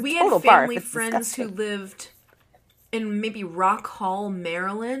yeah, we total had family barf. It's friends disgusting. who lived in maybe Rock Hall,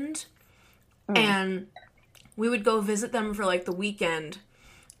 Maryland, and we would go visit them for like the weekend,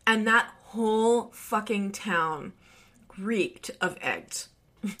 and that whole fucking town reeked of eggs.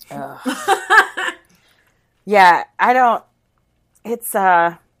 Yeah, I don't. It's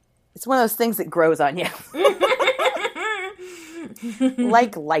one of those things that grows on you,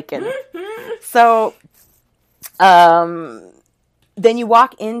 like lichen. So, then you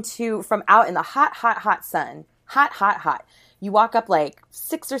walk from out in the hot sun, hot. You walk up like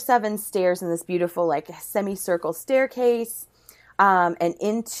 6 or 7 stairs in this beautiful like semicircle staircase, and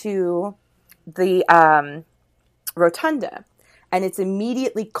into the rotunda, and it's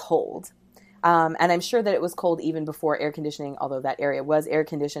immediately cold. And I'm sure that it was cold even before air conditioning, although that area was air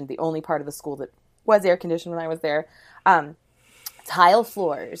conditioned. The only part of the school that was air conditioned when I was there. Tile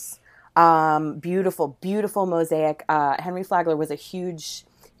floors, beautiful, beautiful mosaic. Henry Flagler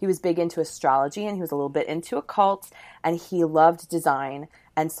he was big into astrology, and he was a little bit into occult, and he loved design.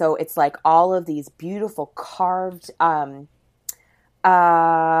 And so it's like all of these beautiful carved, I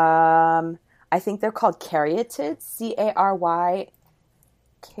think they're called caryatids, C-A-R-Y,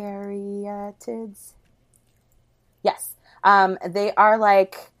 caryatids. Yes. They are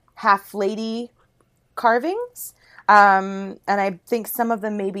like half lady carvings. And I think some of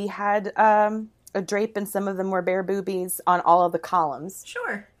them maybe had a drape, and some of them were bare boobies on all of the columns.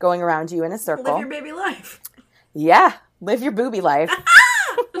 Sure. Going around you in a circle. Live your baby life. Yeah. Live your booby life.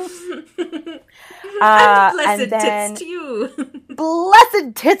 And blessed tits to you.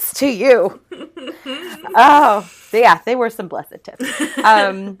 Blessed tits to you. Oh, yeah, they were some blessed tits.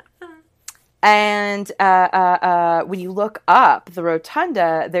 And when you look up the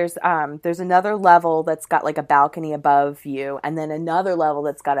rotunda, there's another level that's got like a balcony above you, and then another level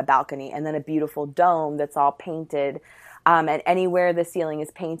that's got a balcony, and then a beautiful dome that's all painted. And anywhere the ceiling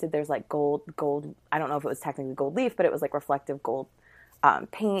is painted, there's like gold. I don't know if it was technically gold leaf, but it was like reflective gold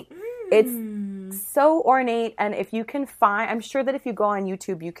paint. It's so ornate. And if you can find, I'm sure that if you go on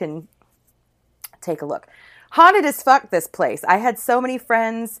YouTube, you can take a look. Haunted as fuck, this place. I had so many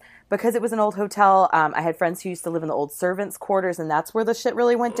friends, because it was an old hotel. I had friends who used to live in the old servants' quarters, and that's where the shit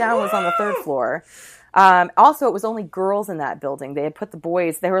really went down, was on the third floor. Also, it was only girls in that building. They had put the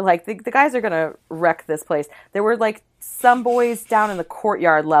boys, they were like, the guys are going to wreck this place. There were like some boys down in the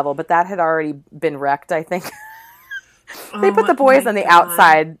courtyard level, but that had already been wrecked, I think. They put the boys on the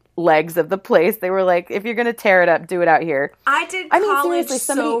outside legs of the place. They were like, if you're going to tear it up, do it out here. I did college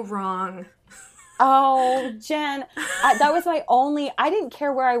so wrong. Oh, Jen, that was my only. I didn't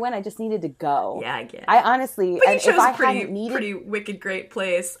care where I went. I just needed to go. Yeah, I get it. I honestly, but you chose a pretty wicked great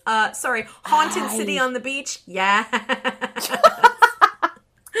place. Sorry, haunted city on the beach. Yeah.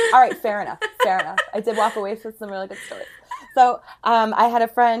 All right, fair enough. I did walk away with some really good stories. So I had a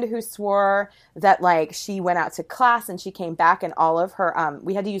friend who swore that, like, she went out to class and she came back and all of her,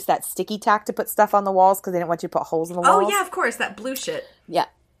 we had to use that sticky tack to put stuff on the walls because they didn't want you to put holes in the walls. Oh, yeah, of course, that blue shit. Yeah.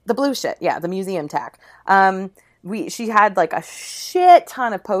 The blue shit, yeah, the museum tack. She had like a shit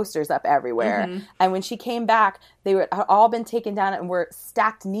ton of posters up everywhere, and when she came back, they had all been taken down and were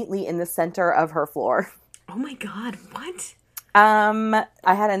stacked neatly in the center of her floor. Oh my god, what?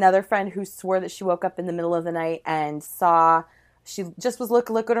 I had another friend who swore that she woke up in the middle of the night and saw. She just was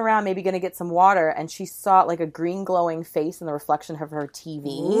looking around, maybe going to get some water, and she saw like a green glowing face in the reflection of her TV.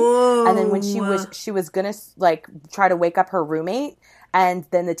 Whoa. And then when she was gonna like try to wake up her roommate. And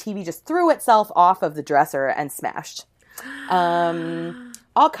then the TV just threw itself off of the dresser and smashed.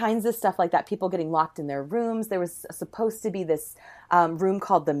 All kinds of stuff like that. People getting locked in their rooms. There was supposed to be this room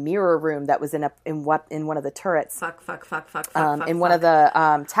called the mirror room that was in one of the turrets. Fuck. In one of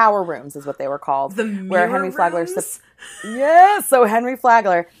the tower rooms is what they were called. The mirror Henry Flagler. Yeah. So Henry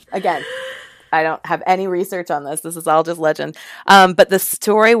Flagler again. I don't have any research on this. This is all just legend. But the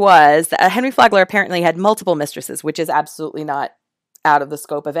story was that Henry Flagler apparently had multiple mistresses, which is absolutely not out of the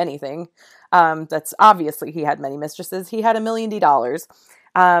scope of anything. That's obviously he had many mistresses. He had $1 million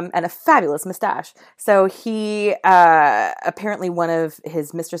and a fabulous mustache. So he apparently one of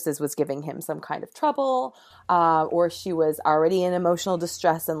his mistresses was giving him some kind of trouble, or she was already in emotional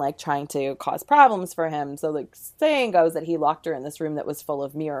distress and like trying to cause problems for him. So like saying goes that he locked her in this room that was full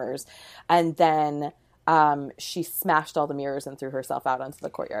of mirrors, and then she smashed all the mirrors and threw herself out onto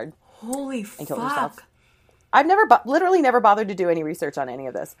the courtyard. Holy and killed fuck. herself. I've literally never bothered to do any research on any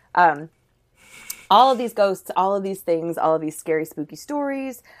of this. All of these ghosts, all of these things, all of these scary, spooky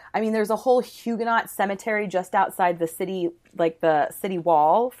stories. I mean, there's a whole Huguenot cemetery just outside the city, like the city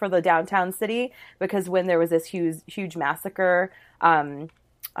wall for the downtown city, because when there was this huge massacre, they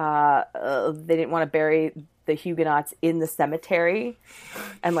didn't want to bury the Huguenots in the cemetery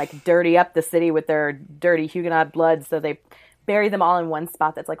and like dirty up the city with their dirty Huguenot blood, so they bury them all in one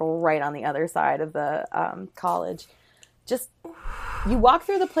spot that's like right on the other side of the college. Just you walk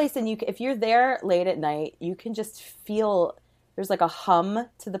through the place and if you're there late at night, you can just feel there's like a hum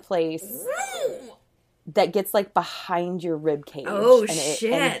to the place that gets like behind your rib cage. Oh,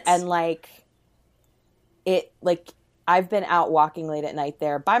 shit. And like it like I've been out walking late at night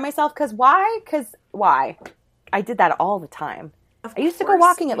there by myself because why? I did that all the time. I used to go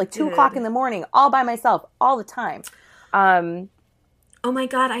walking at like 2 o'clock in the morning all by myself all the time. Oh my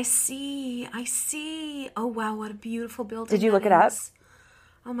god, I see. Oh wow, what a beautiful building. Did you look it up?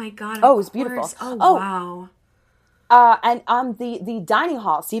 Oh my god. Oh, it was beautiful. Oh wow. And the dining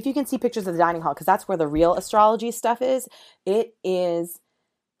hall. See if you can see pictures of the dining hall because that's where the real astrology stuff is. It is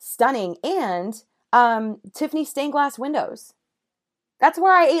stunning, and Tiffany stained glass windows. That's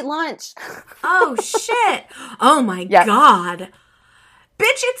where I ate lunch. Oh shit! Oh my god,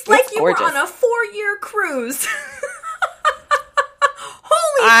 bitch! It's like you gorgeous. were on a 4-year cruise.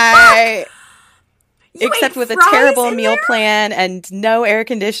 Holy fuck! Except with a terrible meal plan and no air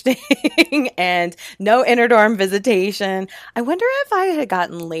conditioning and no interdorm visitation. I wonder if I had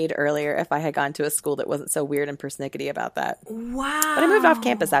gotten laid earlier if I had gone to a school that wasn't so weird and persnickety about that. Wow. But I moved off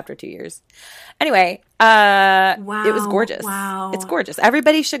campus after 2 years. Anyway, it was gorgeous. Wow. It's gorgeous.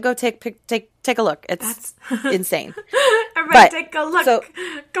 Everybody should go take a look. It's insane. Everybody take a look. So,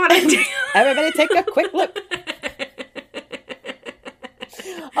 come on. Everybody take a quick look.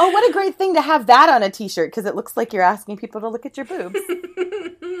 Oh, what a great thing to have that on a t-shirt because it looks like you're asking people to look at your boobs.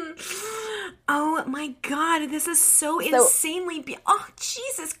 Oh my god, this is so insanely oh,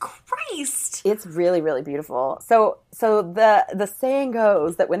 Jesus Christ. It's really, really beautiful. So the saying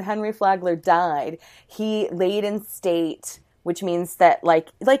goes that when Henry Flagler died, he laid in state which means that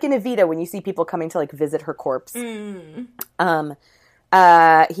like in Evita, when you see people coming to like visit her corpse, he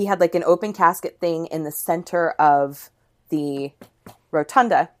had like an open casket thing in the center of the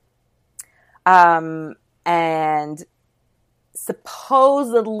rotunda. And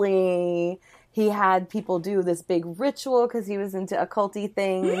supposedly he had people do this big ritual because he was into occulty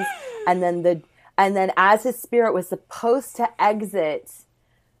things. And then as his spirit was supposed to exit,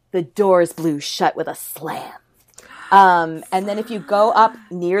 the doors blew shut with a slam. And then if you go up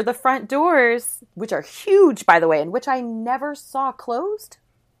near the front doors, which are huge, by the way, and which I never saw closed,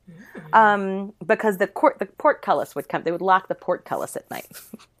 because the portcullis would come. They would lock the portcullis at night.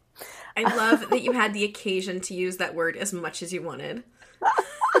 I love that you had the occasion to use that word as much as you wanted.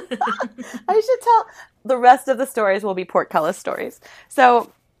 I should tell the rest of the stories will be portcullis stories.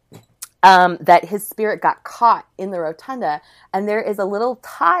 So, that his spirit got caught in the rotunda, and there is a little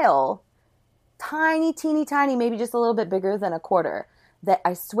tile, tiny, teeny tiny, maybe just a little bit bigger than a quarter, that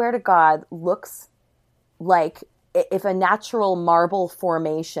I swear to God looks like if a natural marble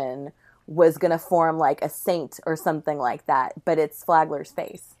formation was going to form like a saint or something like that, but it's Flagler's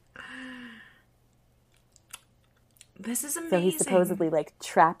face. This is amazing. So he's supposedly like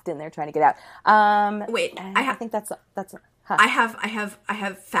trapped in there trying to get out. Wait, I think that's. Huh. I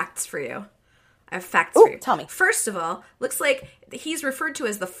have facts for you. I have facts for you. Tell me. First of all, looks like he's referred to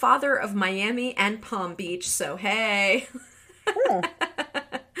as the father of Miami and Palm Beach. So hey.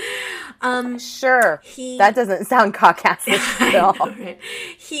 Sure. That doesn't sound Caucasian at all. Know, right?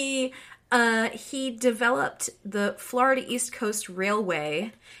 He developed the Florida East Coast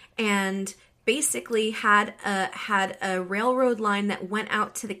Railway and basically had a railroad line that went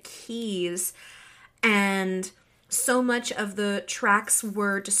out to the Keys, and so much of the tracks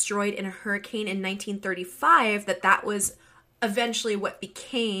were destroyed in a hurricane in 1935 that was eventually what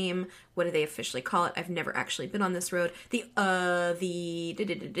became, what do they officially call it? I've never actually been on this road. The Overseas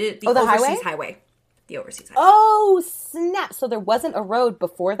Highway. The Overseas Highway. Oh, snap. So there wasn't a road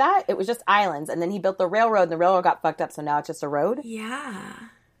before that? It was just islands, and then he built the railroad, and the railroad got fucked up, so now it's just a road? Yeah.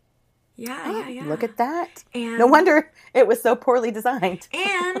 Yeah. Look at that. And no wonder it was so poorly designed.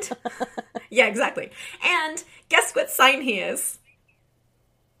 And, yeah, exactly. And guess what sign he is?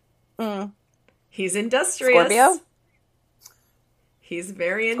 He's industrious. Scorpio? He's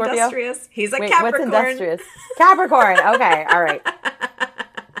very Scorpio? industrious. He's a Capricorn. What's industrious? Capricorn. Okay, all right.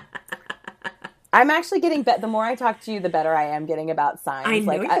 I'm actually getting the more I talk to you, the better I am getting about signs. I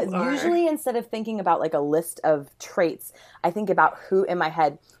know you are. Usually, instead of thinking about like a list of traits, I think about who in my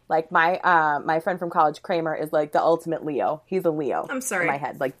head. Like my friend from college, Kramer, is like the ultimate Leo. He's a Leo. I'm sorry. In my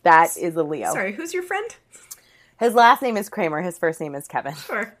head, like that is a Leo. Sorry, who's your friend? His last name is Kramer. His first name is Kevin.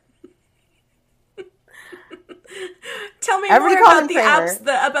 Sure. Tell me Everybody more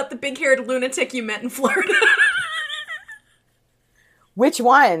about the big-haired lunatic you met in Florida. Which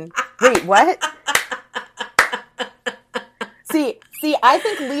one? Wait, what? See, I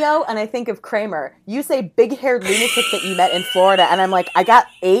think Leo and I think of Kramer. You say big-haired lunatic that you met in Florida, and I'm like, I got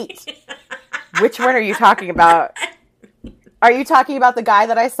 8. Which one are you talking about? Are you talking about the guy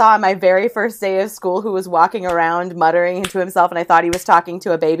that I saw on my very first day of school who was walking around muttering to himself, and I thought he was talking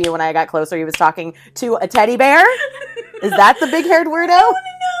to a baby, and when I got closer, he was talking to a teddy bear? Is that the big-haired weirdo? No.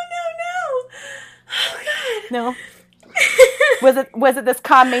 Oh, God. No. Was it this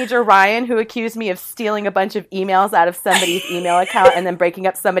comm major Ryan who accused me of stealing a bunch of emails out of somebody's email account and then breaking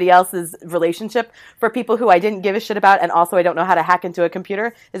up somebody else's relationship for people who I didn't give a shit about, and also I don't know how to hack into a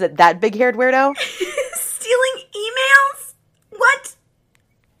computer? Is it that big-haired weirdo? Stealing emails? What?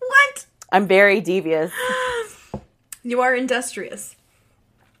 I'm very devious. You are industrious.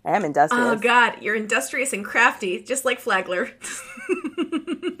 I am industrious. Oh, God. You're industrious and crafty, just like Flagler.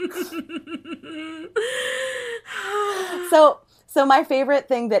 So my favorite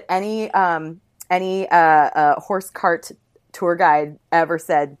thing that any horse cart tour guide ever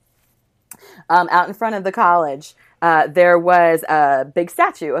said, out in front of the college, there was a big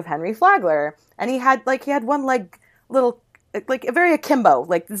statue of Henry Flagler, and he had one like little, like very akimbo,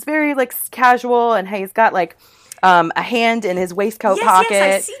 like this very like casual, and he's got like a hand in his waistcoat pocket.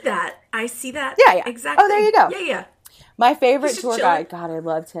 Yes, I see that. Yeah. Exactly. Oh, there you go. Yeah. My favorite tour guide, God, I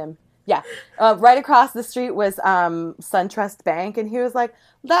loved him. Yeah. Right across the street was SunTrust Bank, and he was like,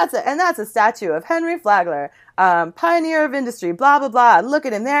 that's a statue of Henry Flagler, pioneer of industry, blah, blah, blah. And look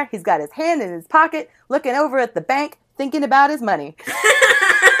at him there. He's got his hand in his pocket, looking over at the bank, thinking about his money.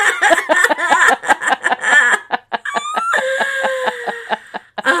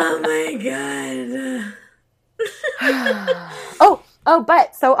 Oh, my God.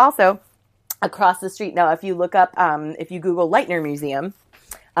 But so also across the street now, if you look up, if you Google Leitner Museum,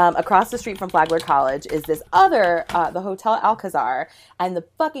 Across the street from Flagler College is this other, the Hotel Alcazar. And the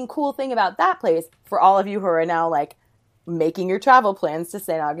fucking cool thing about that place, for all of you who are now like making your travel plans to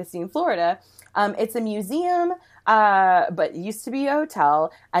St. Augustine, Florida, it's a museum, but it used to be a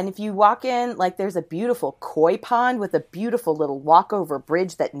hotel. And if you walk in, like, there's a beautiful koi pond with a beautiful little walkover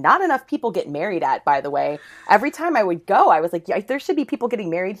bridge that not enough people get married at, by the way. Every time I would go, I was like, yeah, there should be people getting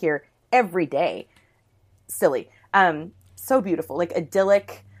married here every day. Silly. So beautiful, like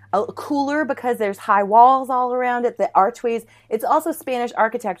idyllic, cooler because there's high walls all around it, the archways. It's also Spanish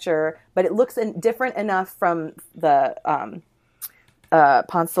architecture, but it looks different enough from the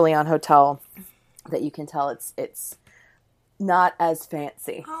Ponce de Leon Hotel that you can tell it's not as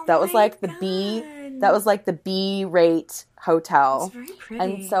fancy. Oh that was like the God. B rate hotel. It's very pretty.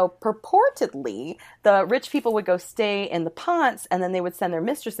 And so purportedly the rich people would go stay in the Ponce and then they would send their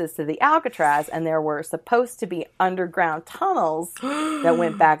mistresses to the Alcatraz, and there were supposed to be underground tunnels that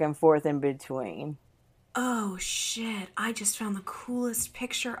went back and forth in between. Oh shit, I just found the coolest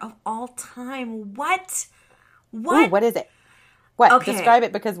picture of all time. What? Ooh, what is it? What? Okay. Describe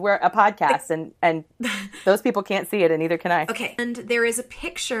it, because we're a podcast and those people can't see it and neither can I. Okay. And there is a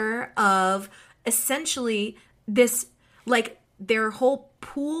picture of essentially this, like, their whole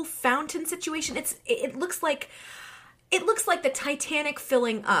pool fountain situation. It looks like the Titanic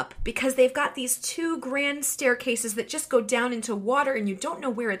filling up, because they've got these two grand staircases that just go down into water and you don't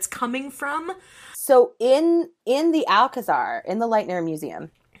know where it's coming from. So in the Alcazar, in the Lightner Museum,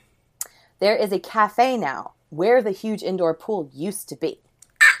 there is a cafe now where the huge indoor pool used to be.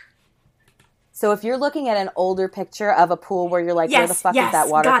 So if you're looking at an older picture of a pool where you're like, where the fuck is that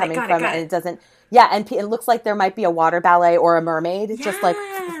water coming from? And it doesn't, and it looks like there might be a water ballet or a mermaid just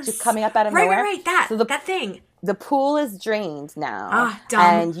coming up out of nowhere. Right, that thing. The pool is drained now. Ah, dumb.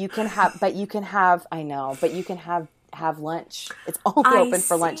 And you can have lunch. It's only open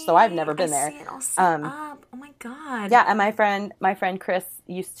for lunch, so I've never been there. It all set up. Oh my God. Yeah, and my friend Chris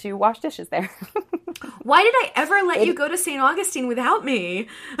used to wash dishes there. Why did I ever let you go to St. Augustine without me?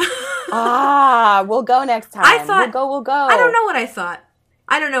 We'll go next time. We'll go. I don't know what I thought.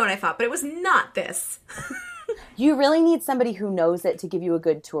 But it was not this. You really need somebody who knows it to give you a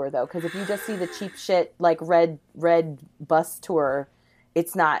good tour, though, because if you just see the cheap shit, like red bus tour,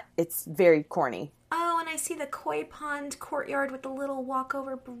 it's very corny. Oh, and I see the koi pond courtyard with the little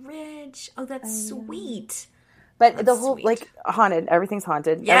walkover bridge. Oh, that's sweet. But the whole, like, haunted. Everything's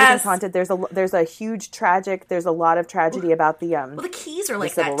haunted. Yes. Everything's haunted. There's a huge there's a lot of tragedy about the Well, the Keys are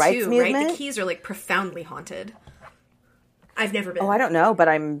like civil that rights too, movement. right? The Keys are like profoundly haunted. I've never been. Oh, I don't know, but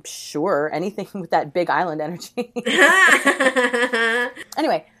I'm sure anything with that big island energy.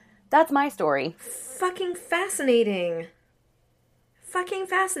 Anyway, that's my story. Fucking fascinating.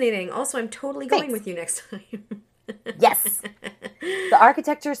 Also, I'm totally going with you next time. Yes. The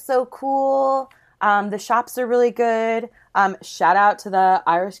architecture's so cool. The shops are really good. Shout out to the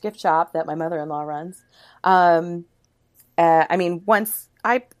Irish gift shop that my mother-in-law runs. I mean, once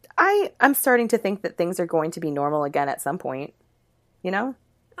I'm starting to think that things are going to be normal again at some point. You know?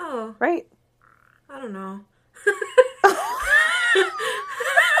 Oh. Right? I don't know.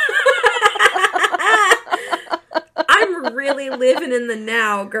 I'm really living in the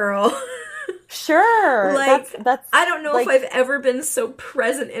now, girl. Sure. Like, that's I don't know like, if I've ever been so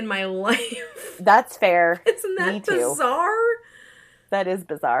present in my life. That's fair. Isn't that bizarre? That is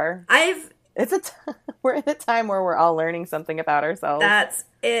bizarre. We're in a time where we're all learning something about ourselves. That's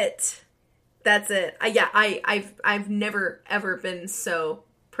it. I've never ever been so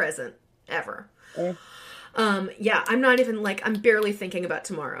present ever. I'm not even I'm barely thinking about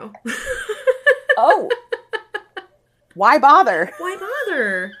tomorrow. Oh. Why bother? Why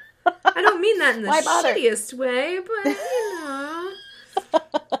bother? I don't mean that in the shittiest way, but you know.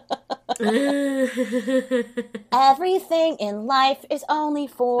 Everything in life is only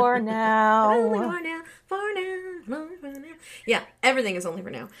for now. For now. Yeah, everything is only for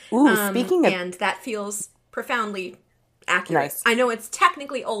now. Ooh, speaking of... And that feels profoundly accurate. Nice. I know it's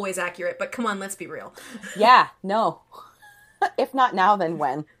technically always accurate, but come on, let's be real. Yeah, no. If not now, then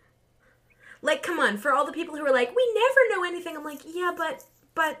when? Like, come on, for all the people who are like, we never know anything, I'm like, yeah, but,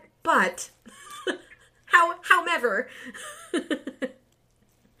 however.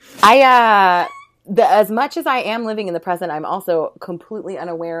 As much as I am living in the present, I'm also completely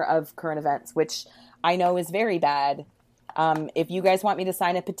unaware of current events, which I know is very bad. If you guys want me to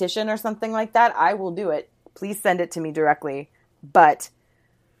sign a petition or something like that, I will do it. Please send it to me directly. But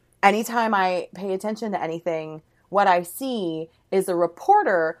anytime I pay attention to anything, what I see is a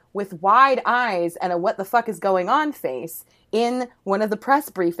reporter with wide eyes and a what the fuck is going on face in one of the press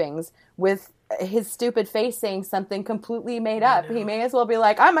briefings with his stupid face saying something completely made up. He may as well be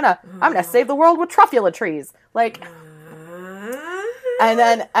like, I'm gonna save the world with truffula trees. Like, and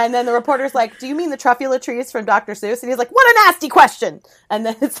then the reporter's like, do you mean the truffula trees from Dr. Seuss? And he's like, what a nasty question. And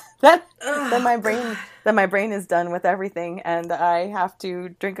then then my brain is done with everything, and I have to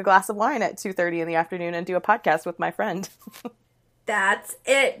drink a glass of wine at 2:30 in the afternoon and do a podcast with my friend. That's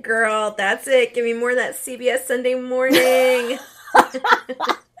it, girl. That's it. Give me more of that CBS Sunday Morning.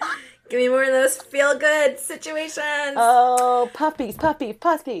 Give me more of those feel-good situations. Oh, puppies.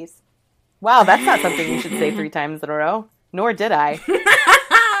 Wow, that's not something you should say 3 times in a row. Nor did I.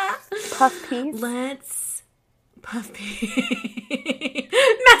 Puppies. Let's puppy.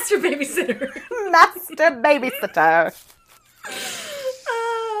 Master babysitter. Master babysitter.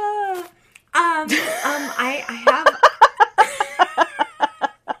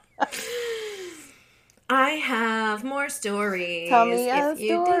 I have more stories. Tell me a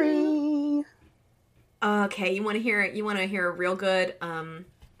story. Okay, you want to hear a real good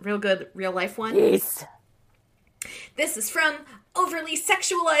real life one? Yes. This is from Overly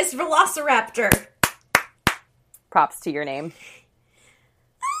Sexualized Velociraptor. Props to your name.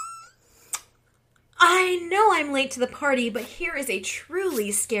 I know I'm late to the party, but here is a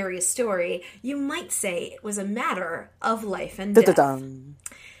truly scary story. You might say it was a matter of life and death. Dun-dun-dun.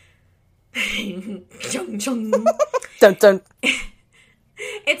 Chung, chung. Dun, dun.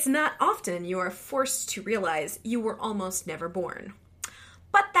 It's not often you are forced to realize you were almost never born.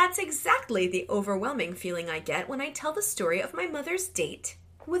 But that's exactly the overwhelming feeling I get when I tell the story of my mother's date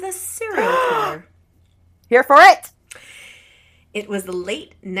with a serial killer. Here for it! It was the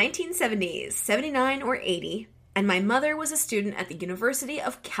late 1970s, 79 or 80, and my mother was a student at the University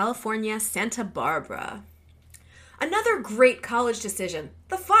of California, Santa Barbara. Another great college decision.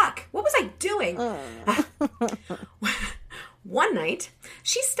 The fuck? What was I doing? One night,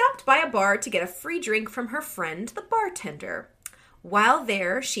 she stopped by a bar to get a free drink from her friend, the bartender. While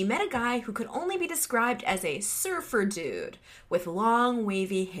there, she met a guy who could only be described as a surfer dude with long,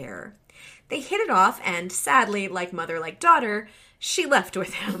 wavy hair. They hit it off, and sadly, like mother, like daughter, she left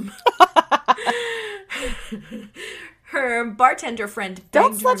with him. Her bartender friend begged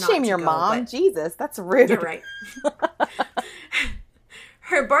Don't her not slut shame to your go, mom. but- Jesus, that's rude. You're right.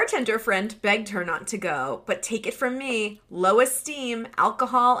 Her bartender friend begged her not to go, but take it from me, low esteem,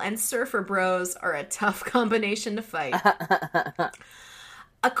 alcohol, and surfer bros are a tough combination to fight.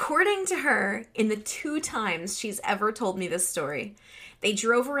 According to her, in the 2 times she's ever told me this story, they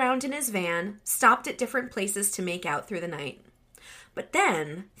drove around in his van, stopped at different places to make out through the night. But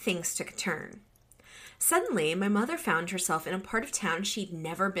then, things took a turn. Suddenly, my mother found herself in a part of town she'd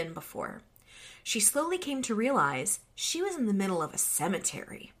never been before. She slowly came to realize she was in the middle of a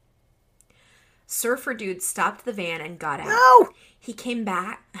cemetery. Surfer dude stopped the van and got out. No! He came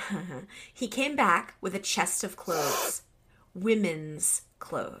back with a chest of clothes. Women's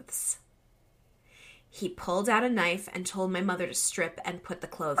clothes. He pulled out a knife and told my mother to strip and put the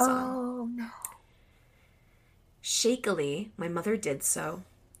clothes on. Oh, no. Shakily, my mother did so.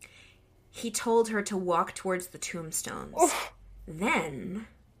 He told her to walk towards the tombstones. Oh. Then,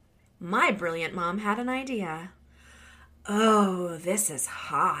 my brilliant mom had an idea. "Oh, this is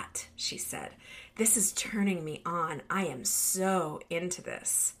hot," she said. "This is turning me on. I am so into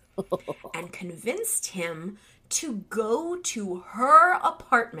this." And convinced him to go to her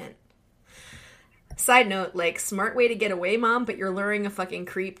apartment. Side note, like, smart way to get away, Mom, but you're luring a fucking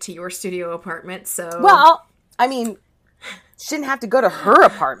creep to your studio apartment, so... Well, I mean, she didn't have to go to her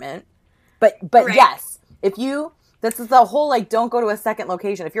apartment, but right. Yes, if you... This is the whole, like, don't go to a second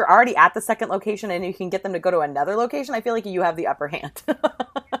location. If you're already at the second location and you can get them to go to another location, I feel like you have the upper hand.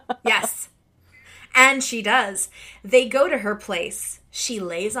 Yes. And she does. They go to her place. She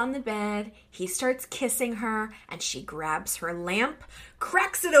lays on the bed. He starts kissing her, and she grabs her lamp,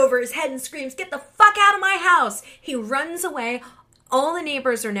 cracks it over his head, and screams, "Get the fuck out of my house!" He runs away. All the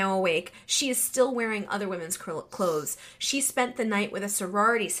neighbors are now awake. She is still wearing other women's clothes. She spent the night with a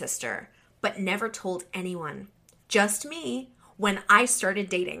sorority sister, but never told anyone. Just me when I started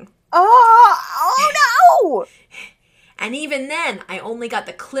dating. Oh no! And even then, I only got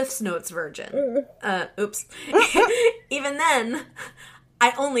the Cliff's Notes version. Oops. Even then,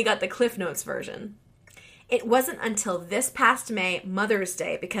 I only got the Cliff Notes version. It wasn't until this past May, Mother's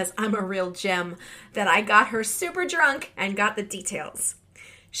Day, because I'm a real gem, that I got her super drunk and got the details.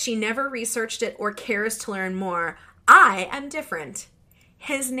 She never researched it or cares to learn more. I am different.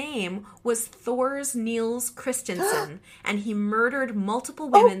 His name was Thors Niels Christensen, and he murdered multiple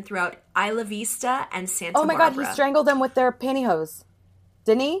women throughout Isla Vista and Santa Barbara. Oh my God, he strangled them with their pantyhose.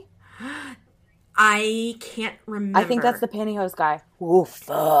 Didn't he? I can't remember. I think that's the pantyhose guy. Oh,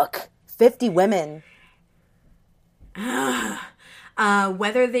 fuck. 50 women.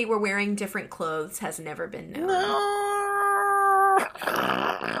 Whether they were wearing different clothes has never been known.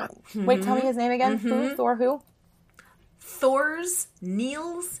 Wait, tell me his name again. Who? Thor who? Thor's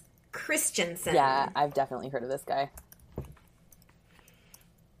Niels Christensen. Yeah, I've definitely heard of this guy.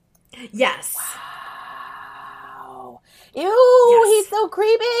 Yes. Wow. Ew, yes. He's so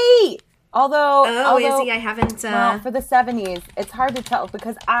creepy. Although, is he? I haven't. Well, for the 70s, it's hard to tell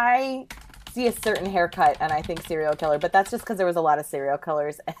because I see a certain haircut and I think serial killer, but that's just because there was a lot of serial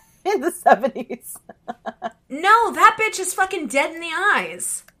killers in the 70s. No, that bitch is fucking dead in the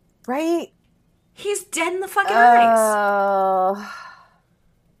eyes. Right? He's dead in the fucking eyes.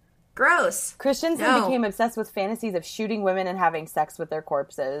 Gross. Christensen became obsessed with fantasies of shooting women and having sex with their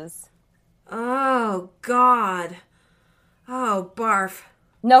corpses. Oh, God. Oh, barf.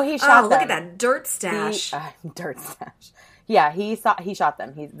 No, he shot them. Look at that dirt stash. Dirt stash. Yeah, he shot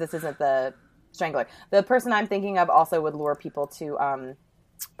them. This isn't the strangler. The person I'm thinking of also would lure people to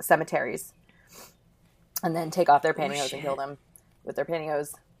cemeteries and then take off their pantyhose and kill them with their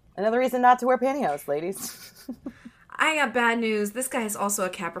pantyhose. Another reason not to wear pantyhose, ladies. I got bad news. This guy is also a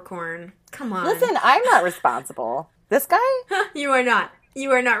Capricorn. Come on. Listen, I'm not responsible. This guy? You are not. You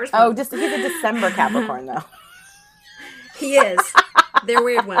are not responsible. Oh, he's a December Capricorn, though. He is. They're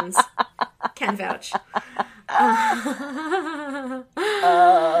weird ones. Can vouch. Oh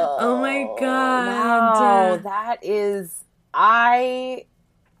my God. Wow, that is... I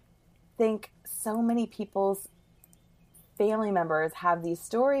think so many people's family members have these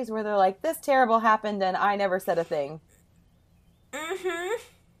stories where they're like, this terrible happened and I never said a thing.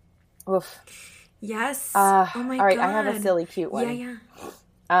 Mm-hmm. Oof. Yes. Oh my God. All right, I have a silly cute one. Yeah.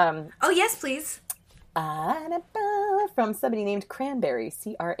 Oh, yes, please. From somebody named Cranberry,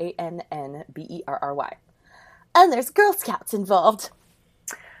 Cranberry. And there's Girl Scouts involved.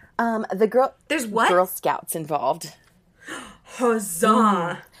 There's what? Girl Scouts involved.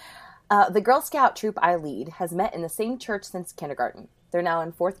 Huzzah! The Girl Scout troop I lead has met in the same church since kindergarten. They're now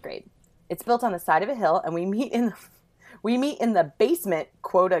in 4th grade. It's built on the side of a hill, and we meet in the basement,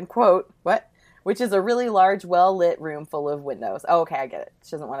 quote unquote. What? Which is a really large, well-lit room full of windows. Oh, okay, I get it.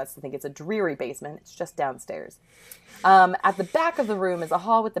 She doesn't want us to think it's a dreary basement. It's just downstairs. At the back of the room is a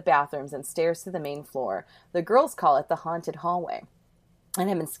hall with the bathrooms and stairs to the main floor. The girls call it the haunted hallway, and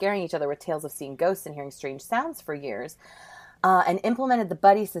have been scaring each other with tales of seeing ghosts and hearing strange sounds for years, and implemented the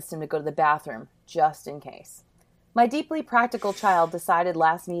buddy system to go to the bathroom, just in case. My deeply practical child decided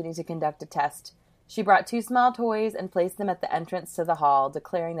last meeting to conduct a test. She brought 2 small toys and placed them at the entrance to the hall,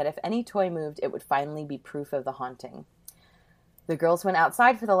 declaring that if any toy moved, it would finally be proof of the haunting. The girls went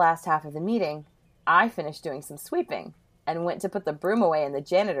outside for the last half of the meeting. I finished doing some sweeping and went to put the broom away in the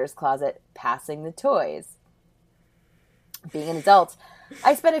janitor's closet, passing the toys. Being an adult,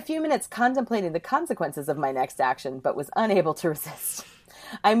 I spent a few minutes contemplating the consequences of my next action, but was unable to resist.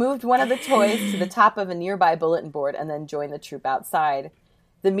 I moved one of the toys to the top of a nearby bulletin board and then joined the troop outside.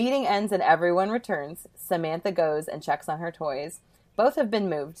 The meeting ends and everyone returns. Samantha goes and checks on her toys. Both have been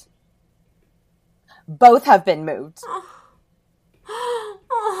moved.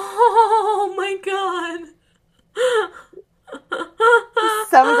 Oh my God.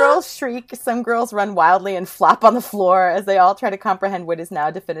 Some girls shriek, some girls run wildly and flop on the floor as they all try to comprehend what is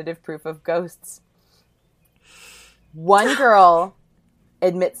now definitive proof of ghosts. One girl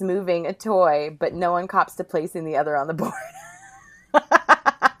admits moving a toy, but no one cops to placing the other on the board.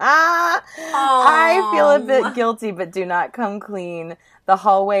 I feel a bit guilty, but do not come clean. The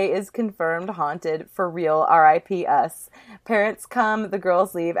hallway is confirmed haunted. For real, R.I.P. us. Parents come, the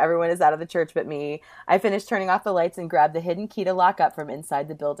girls leave, everyone is out of the church but me. I finish turning off the lights and grab the hidden key to lock up from inside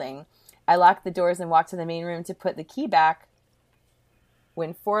the building. I lock the doors and walk to the main room to put the key back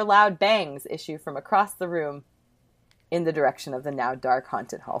when 4 loud bangs issue from across the room in the direction of the now dark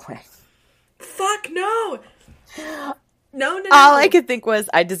haunted hallway. Fuck no! No. All I could think was,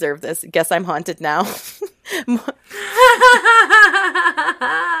 I deserve this. Guess I'm haunted now.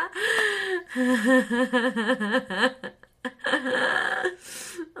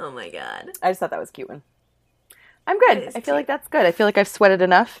 Oh my God. I just thought that was a cute one. I'm good. I feel like that's good. I feel like I've sweated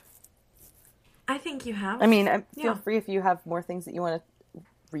enough. I think you have. I mean, feel free if you have more things that you want to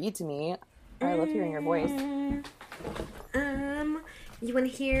read to me. I love hearing your voice. You want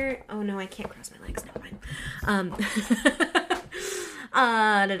to hear? Oh no, I can't cross my legs. Never mind.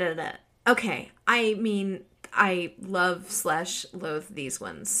 Okay. I mean, I love/loathe these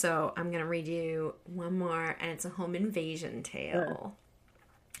ones, so I'm gonna read you one more, and it's a home invasion tale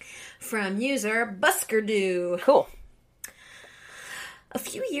from user Buskerdoo. Cool. A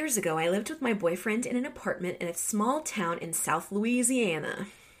few years ago, I lived with my boyfriend in an apartment in a small town in South Louisiana.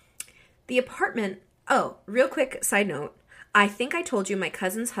 The apartment... Oh, real quick side note. I think I told you my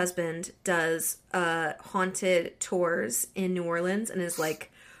cousin's husband does haunted tours in New Orleans and is like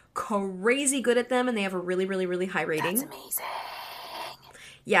crazy good at them, and they have a really, really, really high rating. That's amazing.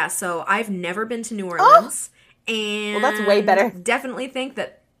 Yeah, so I've never been to New Orleans, and well, that's way better. Definitely think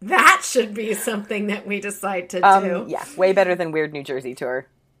that should be something that we decide to do. Yeah, way better than Weird New Jersey tour.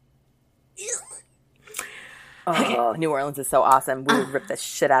 Okay. Oh, New Orleans is so awesome. We would rip the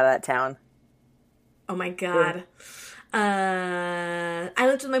shit out of that town. Oh my God. I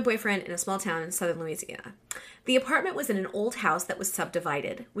lived with my boyfriend in a small town in southern Louisiana. The apartment was in an old house that was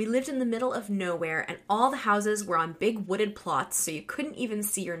subdivided. We lived in the middle of nowhere, and all the houses were on big wooded plots, so you couldn't even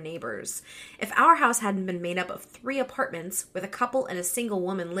see your neighbors. If our house hadn't been made up of 3 apartments, with a couple and a single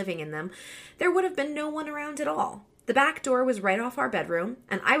woman living in them, there would have been no one around at all. The back door was right off our bedroom,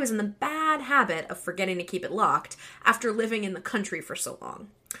 and I was in the bad habit of forgetting to keep it locked after living in the country for so long.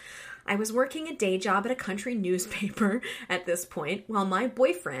 I was working a day job at a country newspaper at this point, while my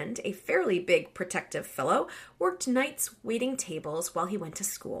boyfriend, a fairly big protective fellow, worked nights waiting tables while he went to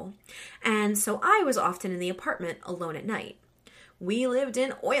school. And so I was often in the apartment alone at night. We lived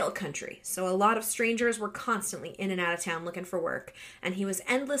in oil country, so a lot of strangers were constantly in and out of town looking for work, and he was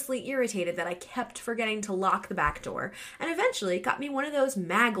endlessly irritated that I kept forgetting to lock the back door, and eventually got me one of those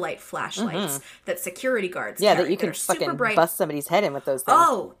Maglite flashlights that security guards carry. That you can fucking bust somebody's head in with those things.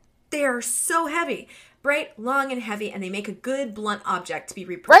 Oh, they're so heavy. Bright, long, and heavy, and they make a good blunt object to be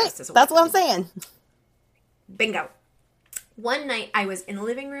repurposed right? as a weapon. That's what I'm saying. Bingo. One night, I was in the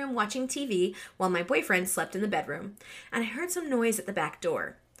living room watching TV while my boyfriend slept in the bedroom, and I heard some noise at the back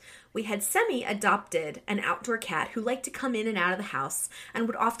door. We had semi-adopted an outdoor cat who liked to come in and out of the house and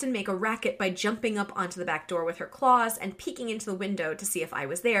would often make a racket by jumping up onto the back door with her claws and peeking into the window to see if I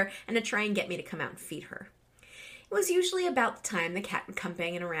was there and to try and get me to come out and feed her. It was usually about the time the cat would come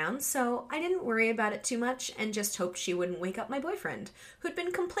banging around, so I didn't worry about it too much and just hoped she wouldn't wake up my boyfriend, who'd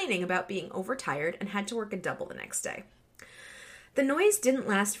been complaining about being overtired and had to work a double the next day. The noise didn't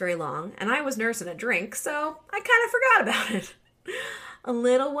last very long, and I was nursing a drink, so I kind of forgot about it. A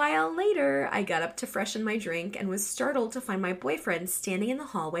little while later, I got up to freshen my drink and was startled to find my boyfriend standing in the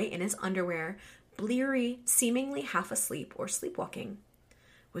hallway in his underwear, bleary, seemingly half asleep or sleepwalking.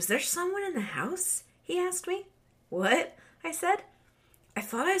 "Was there someone in the house?" he asked me. "What?" I said. "I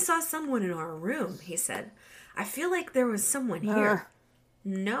thought I saw someone in our room," he said. "I feel like there was someone here."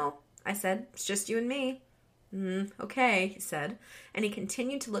 "No," I said. "It's just you and me." "Okay," he said, and he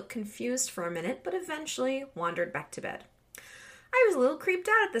continued to look confused for a minute, but eventually wandered back to bed. I was a little creeped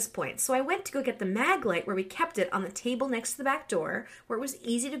out at this point, so I went to go get the Maglite where we kept it on the table next to the back door, where it was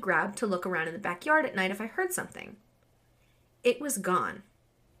easy to grab to look around in the backyard at night if I heard something. It was gone.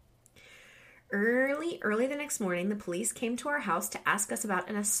 Early the next morning, the police came to our house to ask us about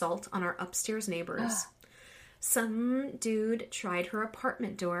an assault on our upstairs neighbors. Some dude tried her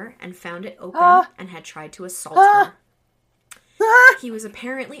apartment door and found it open and had tried to assault her. He was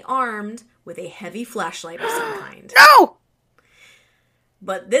apparently armed with a heavy flashlight of some kind. No!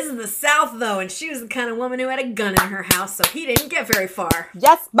 But this is the South, though, and she was the kind of woman who had a gun in her house, so he didn't get very far.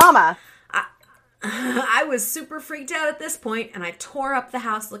 Yes, mama! I was super freaked out at this point, and I tore up the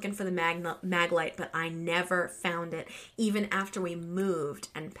house looking for the Maglite, but I never found it, even after we moved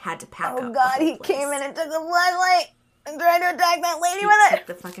and had to pack up. Oh God, he came in and took the flashlight and tried to attack that lady with it. He took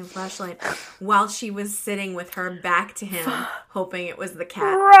the fucking flashlight while she was sitting with her back to him, hoping it was the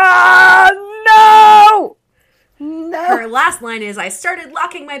cat. Run! No! No. Her last line is, "I started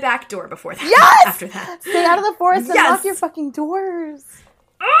locking my back door before that." Yes! After that. Stay out of the forest and lock your fucking doors.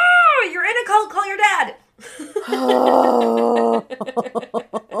 Oh, you're in a cult, call your dad.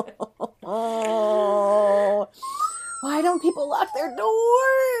 Oh. Why don't people lock their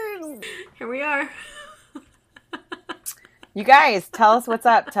doors? Here we are. You guys, tell us what's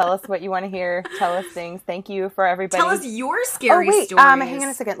up. Tell us what you want to hear. Tell us things. Thank you for everybody. Tell us your scary stories. Hang on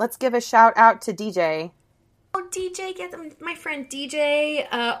a second. Let's give a shout out to DJ. Oh, DJ, my friend DJ,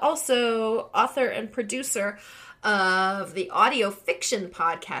 also author and producer of the audio fiction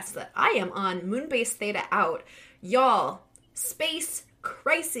podcast that I am on, Moonbase Theta Out. Y'all, Space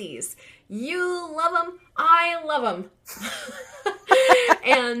Crises. You love them. I love them.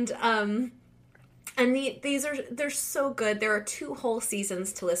 They're so good. There are 2 whole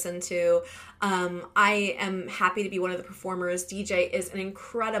seasons to listen to. I am happy to be one of the performers. DJ is an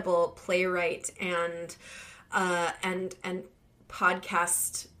incredible playwright and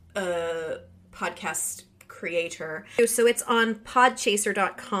podcast creator. So it's on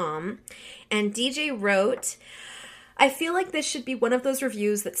podchaser.com, and DJ wrote, "I feel like this should be one of those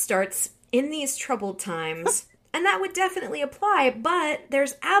reviews that starts, in these troubled times, And that would definitely apply, but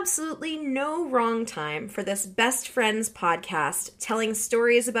there's absolutely no wrong time for this Best Friends podcast telling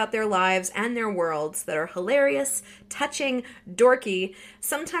stories about their lives and their worlds that are hilarious, touching, dorky,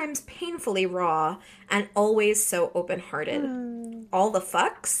 sometimes painfully raw, and always so open-hearted. All the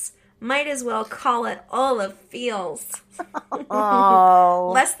fucks? Might as well call it all the feels.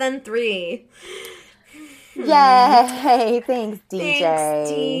 Oh. Less than 3. Yay. Thanks, DJ.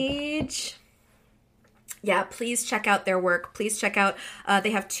 Thanks, Deej. Yeah, please check out their work. Please check out,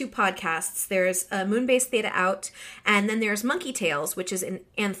 they have 2 podcasts. There's Moonbase Theta Out, and then there's Monkey Tales, which is an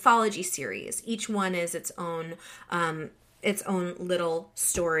anthology series. Each one is its own little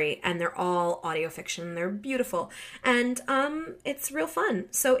story, and they're all audio fiction. They're beautiful, and it's real fun.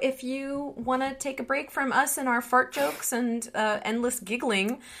 So if you want to take a break from us and our fart jokes and endless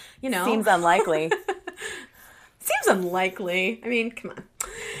giggling, Seems unlikely. Seems unlikely. I mean, come on.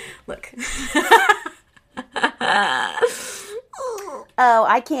 Look. Oh,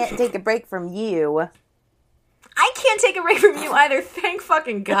 I can't take a break from you. I can't take a break from you either. Thank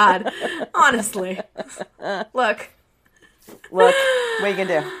fucking God. Honestly. Look. What are you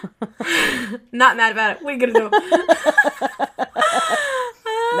gonna do? Not mad about it. What are you gonna do?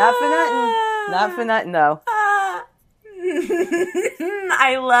 Not for nothing. Not for nothing, though.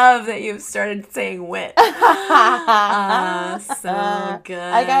 I love that you've started saying wit. So good.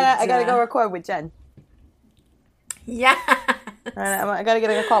 I gotta go record with Jen. Yeah. I gotta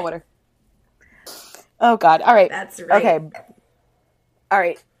get a call with her. Oh God! All right. That's right. Okay. All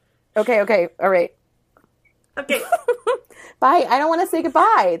right. Okay. All right. Okay. Bye. I don't want to say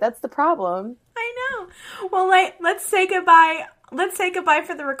goodbye. That's the problem. I know. Well, let's say goodbye. Let's say goodbye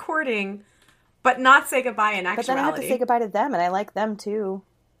for the recording, but not say goodbye in actuality. But then I have to say goodbye to them, and I like them too.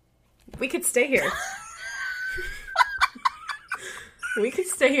 We could stay here. We could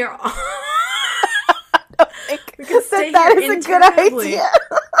stay here. We could stay that here is a good idea.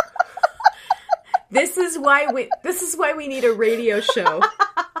 This is why we need a radio show.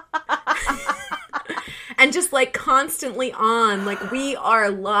 And just like constantly on, like we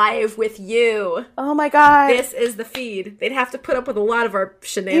are live with you. Oh my God. This is the feed. They'd have to put up with a lot of our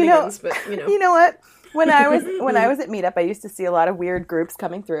shenanigans, but You know what? When I was at Meetup, I used to see a lot of weird groups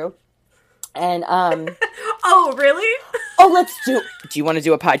coming through. And oh, really? Do you want to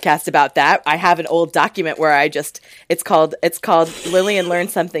do a podcast about that? I have an old document where it's called Lillian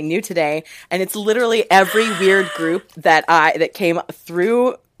Learned Something New Today, and it's literally every weird group that came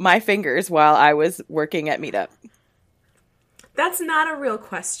through my fingers while I was working at Meetup. That's not a real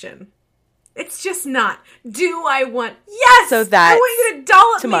question. It's just not. Do I want... Yes! So that's I want you to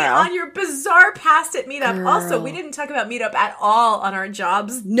dollop tomorrow. me on your bizarre past at Meetup. Girl. Also, we didn't talk about Meetup at all on our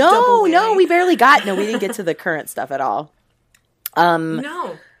jobs. No, we barely got... No, we didn't get to the current stuff at all.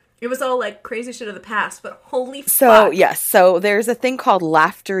 No. It was all like crazy shit of the past, but holy fuck. So, yes. So there's a thing called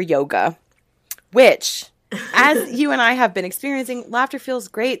laughter yoga, which... As you and I have been experiencing, laughter feels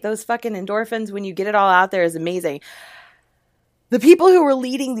great. Those fucking endorphins, when you get it all out there, is amazing. The people who were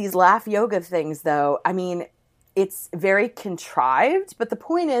leading these laugh yoga things, though, I mean, it's very contrived. But the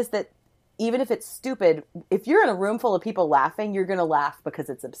point is that even if it's stupid, if you're in a room full of people laughing, you're going to laugh because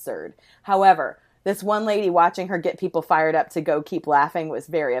it's absurd. However, this one lady watching her get people fired up to go keep laughing was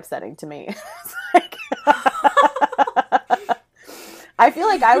very upsetting to me. I feel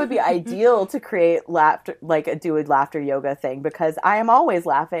like I would be ideal to create laughter, do a laughter yoga thing, because I am always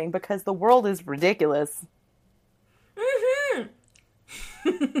laughing because the world is ridiculous. Mm-hmm.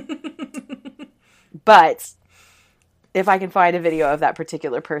 But if I can find a video of that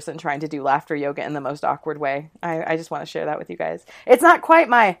particular person trying to do laughter yoga in the most awkward way, I just want to share that with you guys. It's not quite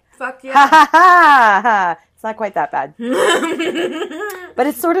my fuck yeah. Ha ha ha ha. It's not quite that bad. But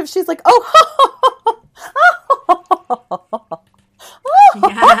it's sort of, she's like, oh,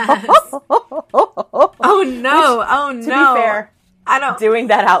 yes. Oh no. To be fair, I don't. Doing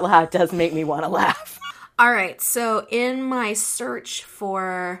that out loud does make me want to laugh. All right, so in my search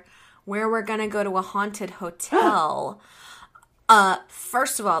for where we're gonna go to a haunted hotel,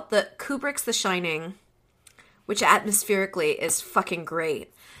 first of all, the Kubrick's The Shining, which atmospherically is fucking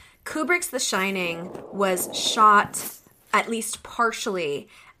great. Kubrick's The Shining was shot, at least partially,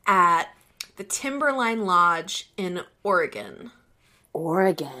 at the Timberline Lodge in Oregon.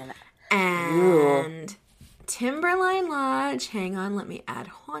 And Ooh. Timberline Lodge, hang on, let me add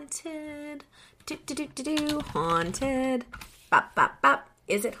haunted. Haunted. Bop, bop, bop.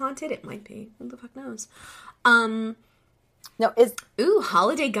 Is it haunted? It might be. Who the fuck knows? No,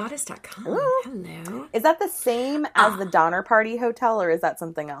 holidaygoddess.com. Ooh. Hello. Is that the same as the Donner Party Hotel, or is that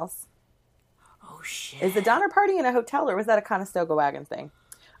something else? Oh, shit. Is the Donner Party in a hotel, or was that a Conestoga Wagon thing?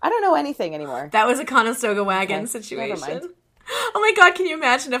 I don't know anything anymore. That was a Conestoga wagon situation. Never mind. Oh my God, can you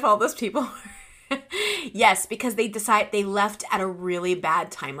imagine if all those people were... Yes, because they left at a really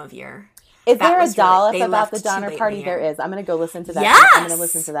bad time of year. Is there a dollop about the Donner Party? There is. I'm going to go listen to that. Yes! I'm going to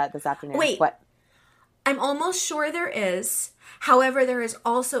listen to that this afternoon. Wait. What? I'm almost sure there is. However, there is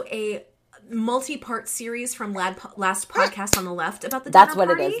also a multi-part series from Last Podcast on the Left about the Donner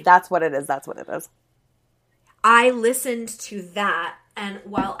Party. That's what it is. I listened to that, and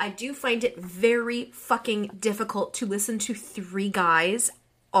while I do find it very fucking difficult to listen to three guys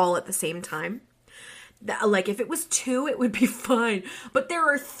all at the same time, like, if it was two, it would be fine. But there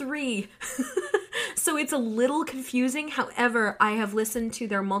are three. So it's a little confusing. However, I have listened to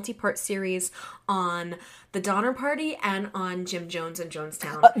their multi-part series on the Donner Party and on Jim Jones and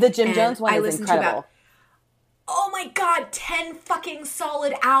Jonestown. The Jim Jones one is incredible. Oh my God, 10 fucking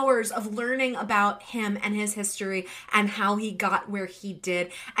solid hours of learning about him and his history and how he got where he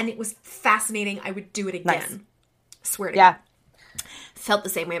did. And it was fascinating. I would do it again. Nice. Swear to God. Felt the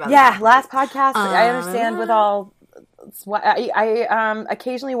same way about that. Yeah, Last Podcast, I understand with all... I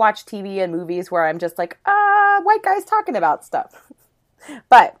occasionally watch TV and movies where I'm just like, white guys talking about stuff.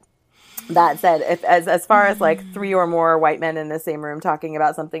 But that said, as far as like three or more white men in the same room talking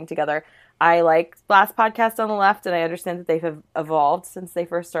about something together, I like Last Podcast on the Left, and I understand that they've evolved since they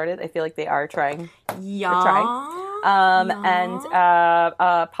first started. I feel like they are trying. Yeah. And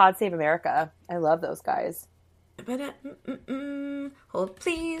Pod Save America. I love those guys. Hold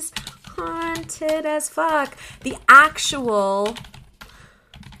please. Haunted as fuck. The actual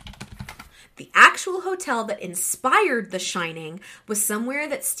hotel that inspired The Shining was somewhere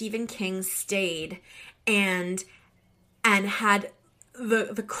that Stephen King stayed and had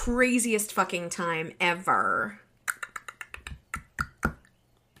the craziest fucking time ever.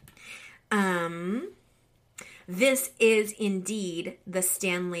 This is indeed the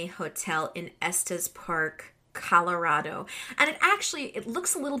Stanley Hotel in Estes Park, Colorado. And it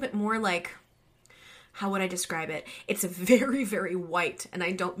looks a little bit more like, how would I describe it? It's a very, very white, and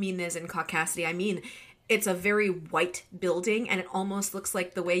I don't mean this in caucasity. I mean, it's a very white building, and it almost looks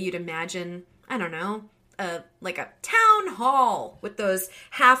like the way you'd imagine, I don't know, like a town hall with those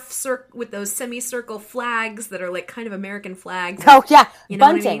semicircle flags that are like kind of American flags. Oh yeah, you know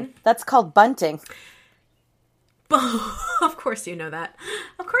bunting. What I mean? That's called bunting. Of course you know that.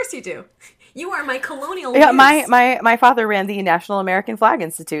 Of course you do. You are my colonial. Yeah, my father ran the National American Flag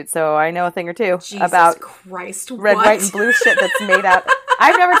Institute, so I know a thing or two about Christ, red, white, and blue shit that's made out.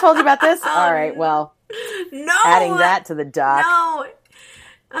 I've never told you about this. All right, well, adding that to the doc. No.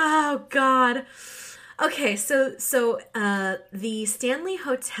 Oh God. Okay, so the Stanley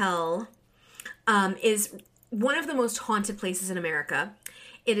Hotel is one of the most haunted places in America.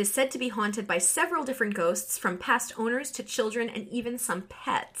 It is said to be haunted by several different ghosts, from past owners to children and even some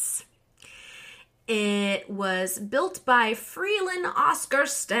pets. It was built by Freeland Oscar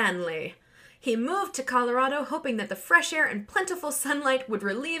Stanley. He moved to Colorado hoping that the fresh air and plentiful sunlight would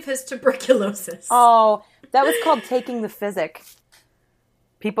relieve his tuberculosis. Oh, that was called taking the physic.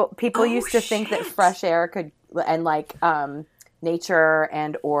 People used to think that fresh air could, and like nature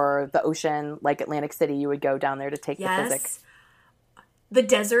and or the ocean, like Atlantic City, you would go down there to take the physic. The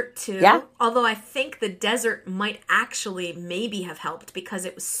desert, too. Yeah. Although I think the desert might actually maybe have helped because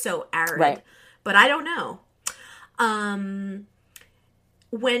it was so arid. Right. But I don't know.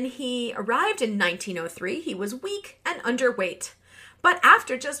 When he arrived in 1903, he was weak and underweight. But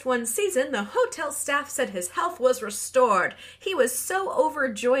after just one season, the hotel staff said his health was restored. He was so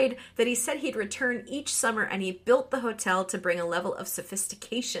overjoyed that he said he'd return each summer, and he built the hotel to bring a level of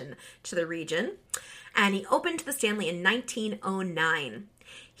sophistication to the region. And he opened the Stanley in 1909.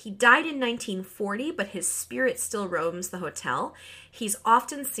 He died in 1940, but his spirit still roams the hotel. He's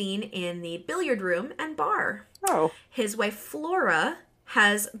often seen in the billiard room and bar. Oh. His wife, Flora,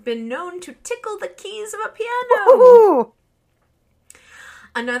 has been known to tickle the keys of a piano. Woo-hoo!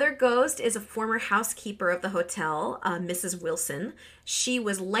 Another ghost is a former housekeeper of the hotel, Mrs. Wilson. She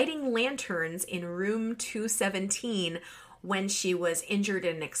was lighting lanterns in room 217 when she was injured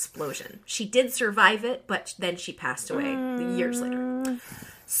in an explosion. She did survive it, but then she passed away years later.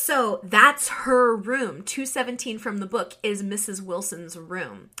 So that's her room. 217 from the book is Mrs. Wilson's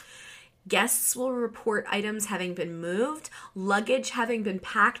room. Guests will report items having been moved, luggage having been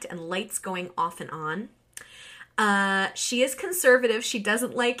packed, and lights going off and on. She is conservative. She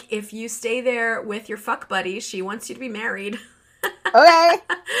doesn't like if you stay there with your fuck buddy. She wants you to be married. Okay.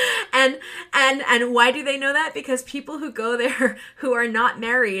 And why do they know that? Because people who go there who are not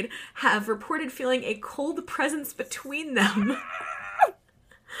married have reported feeling a cold presence between them.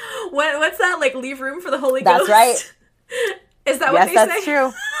 What's that? Like, leave room for the Holy Ghost? That's right. Is that what they say? Yes, that's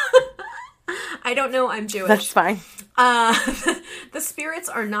true. I don't know. I'm Jewish. That's fine. The spirits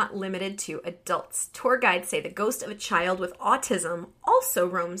are not limited to adults. Tour guides say the ghost of a child with autism also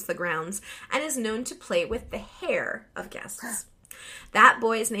roams the grounds and is known to play with the hair of guests. That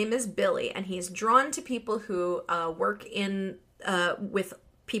boy's name is Billy, and he's drawn to people who work with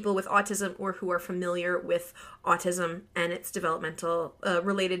people with autism or who are familiar with autism and its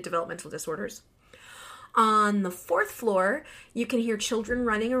related developmental disorders. On the 4th floor, you can hear children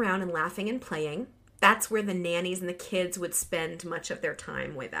running around and laughing and playing. That's where the nannies and the kids would spend much of their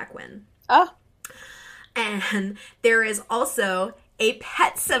time way back when. Oh. And there is also a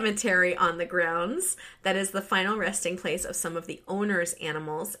pet cemetery on the grounds that is the final resting place of some of the owner's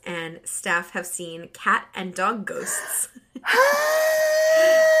animals, and staff have seen cat and dog ghosts.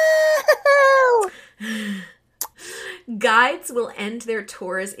 Guides will end their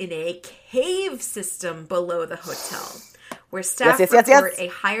tours in a cave system below the hotel, where staff report a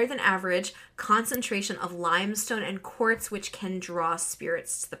higher than average concentration of limestone and quartz, which can draw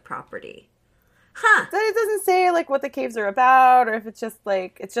spirits to the property. Huh. It doesn't say like what the caves are about, or if it's just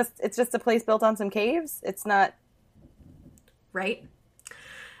like it's just a place built on some caves. It's not right.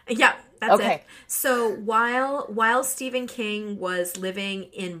 Yeah, that's it. So while Stephen King was living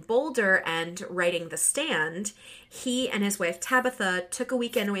in Boulder and writing The Stand, he and his wife Tabitha took a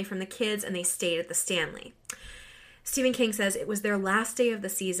weekend away from the kids and they stayed at the Stanley. Stephen King says it was their last day of the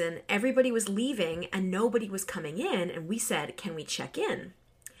season. Everybody was leaving and nobody was coming in, and we said, "Can we check in?"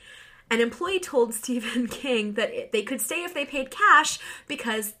 An employee told Stephen King that they could stay if they paid cash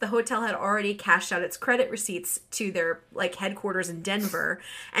because the hotel had already cashed out its credit receipts to their headquarters in Denver,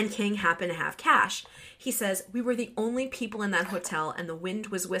 and King happened to have cash. He says, "We were the only people in that hotel, and the wind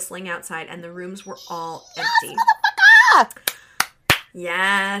was whistling outside, and the rooms were all empty."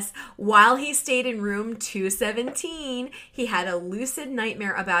 Yes. While he stayed in room 217, he had a lucid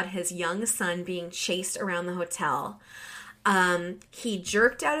nightmare about his young son being chased around the hotel. He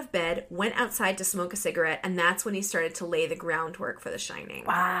jerked out of bed, went outside to smoke a cigarette, and that's when he started to lay the groundwork for The Shining.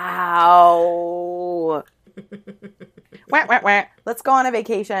 Wow. Wah, wah, wah. Let's go on a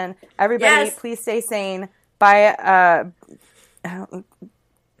vacation. Everybody, please stay sane. By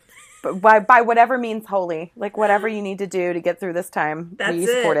whatever means holy. Like, whatever you need to do to get through this time. We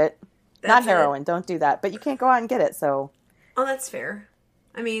support it. Not heroin. Don't do that. But you can't go out and get it, so. Oh, that's fair.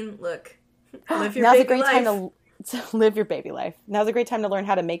 I mean, look. Live your baby life. Time to live your baby life. Now's a great time to learn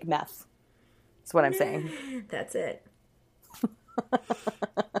how to make meth. That's what I'm saying. That's it.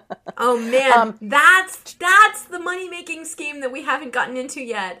 Oh man, that's the money-making scheme that we haven't gotten into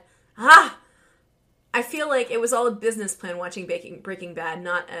yet. I feel like it was all a business plan watching Breaking Bad,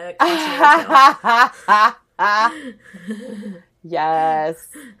 not a cautionary tale. Yes.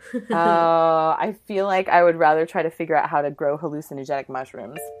 I feel like I would rather try to figure out how to grow hallucinogenic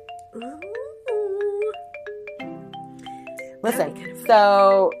mushrooms. Ooh. Listen,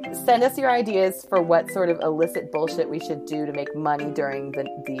 so send us your ideas for what sort of illicit bullshit we should do to make money during the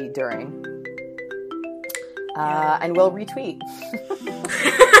during. And we'll retweet.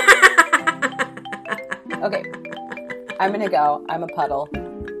 Okay. I'm gonna go. I'm a puddle.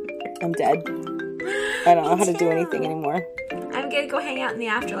 I'm dead. I don't know how to do anything anymore. I'm gonna go hang out in the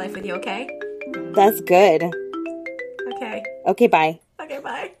afterlife with you, okay? That's good. Okay. Okay, bye. Okay,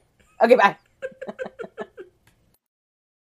 bye. Okay, bye.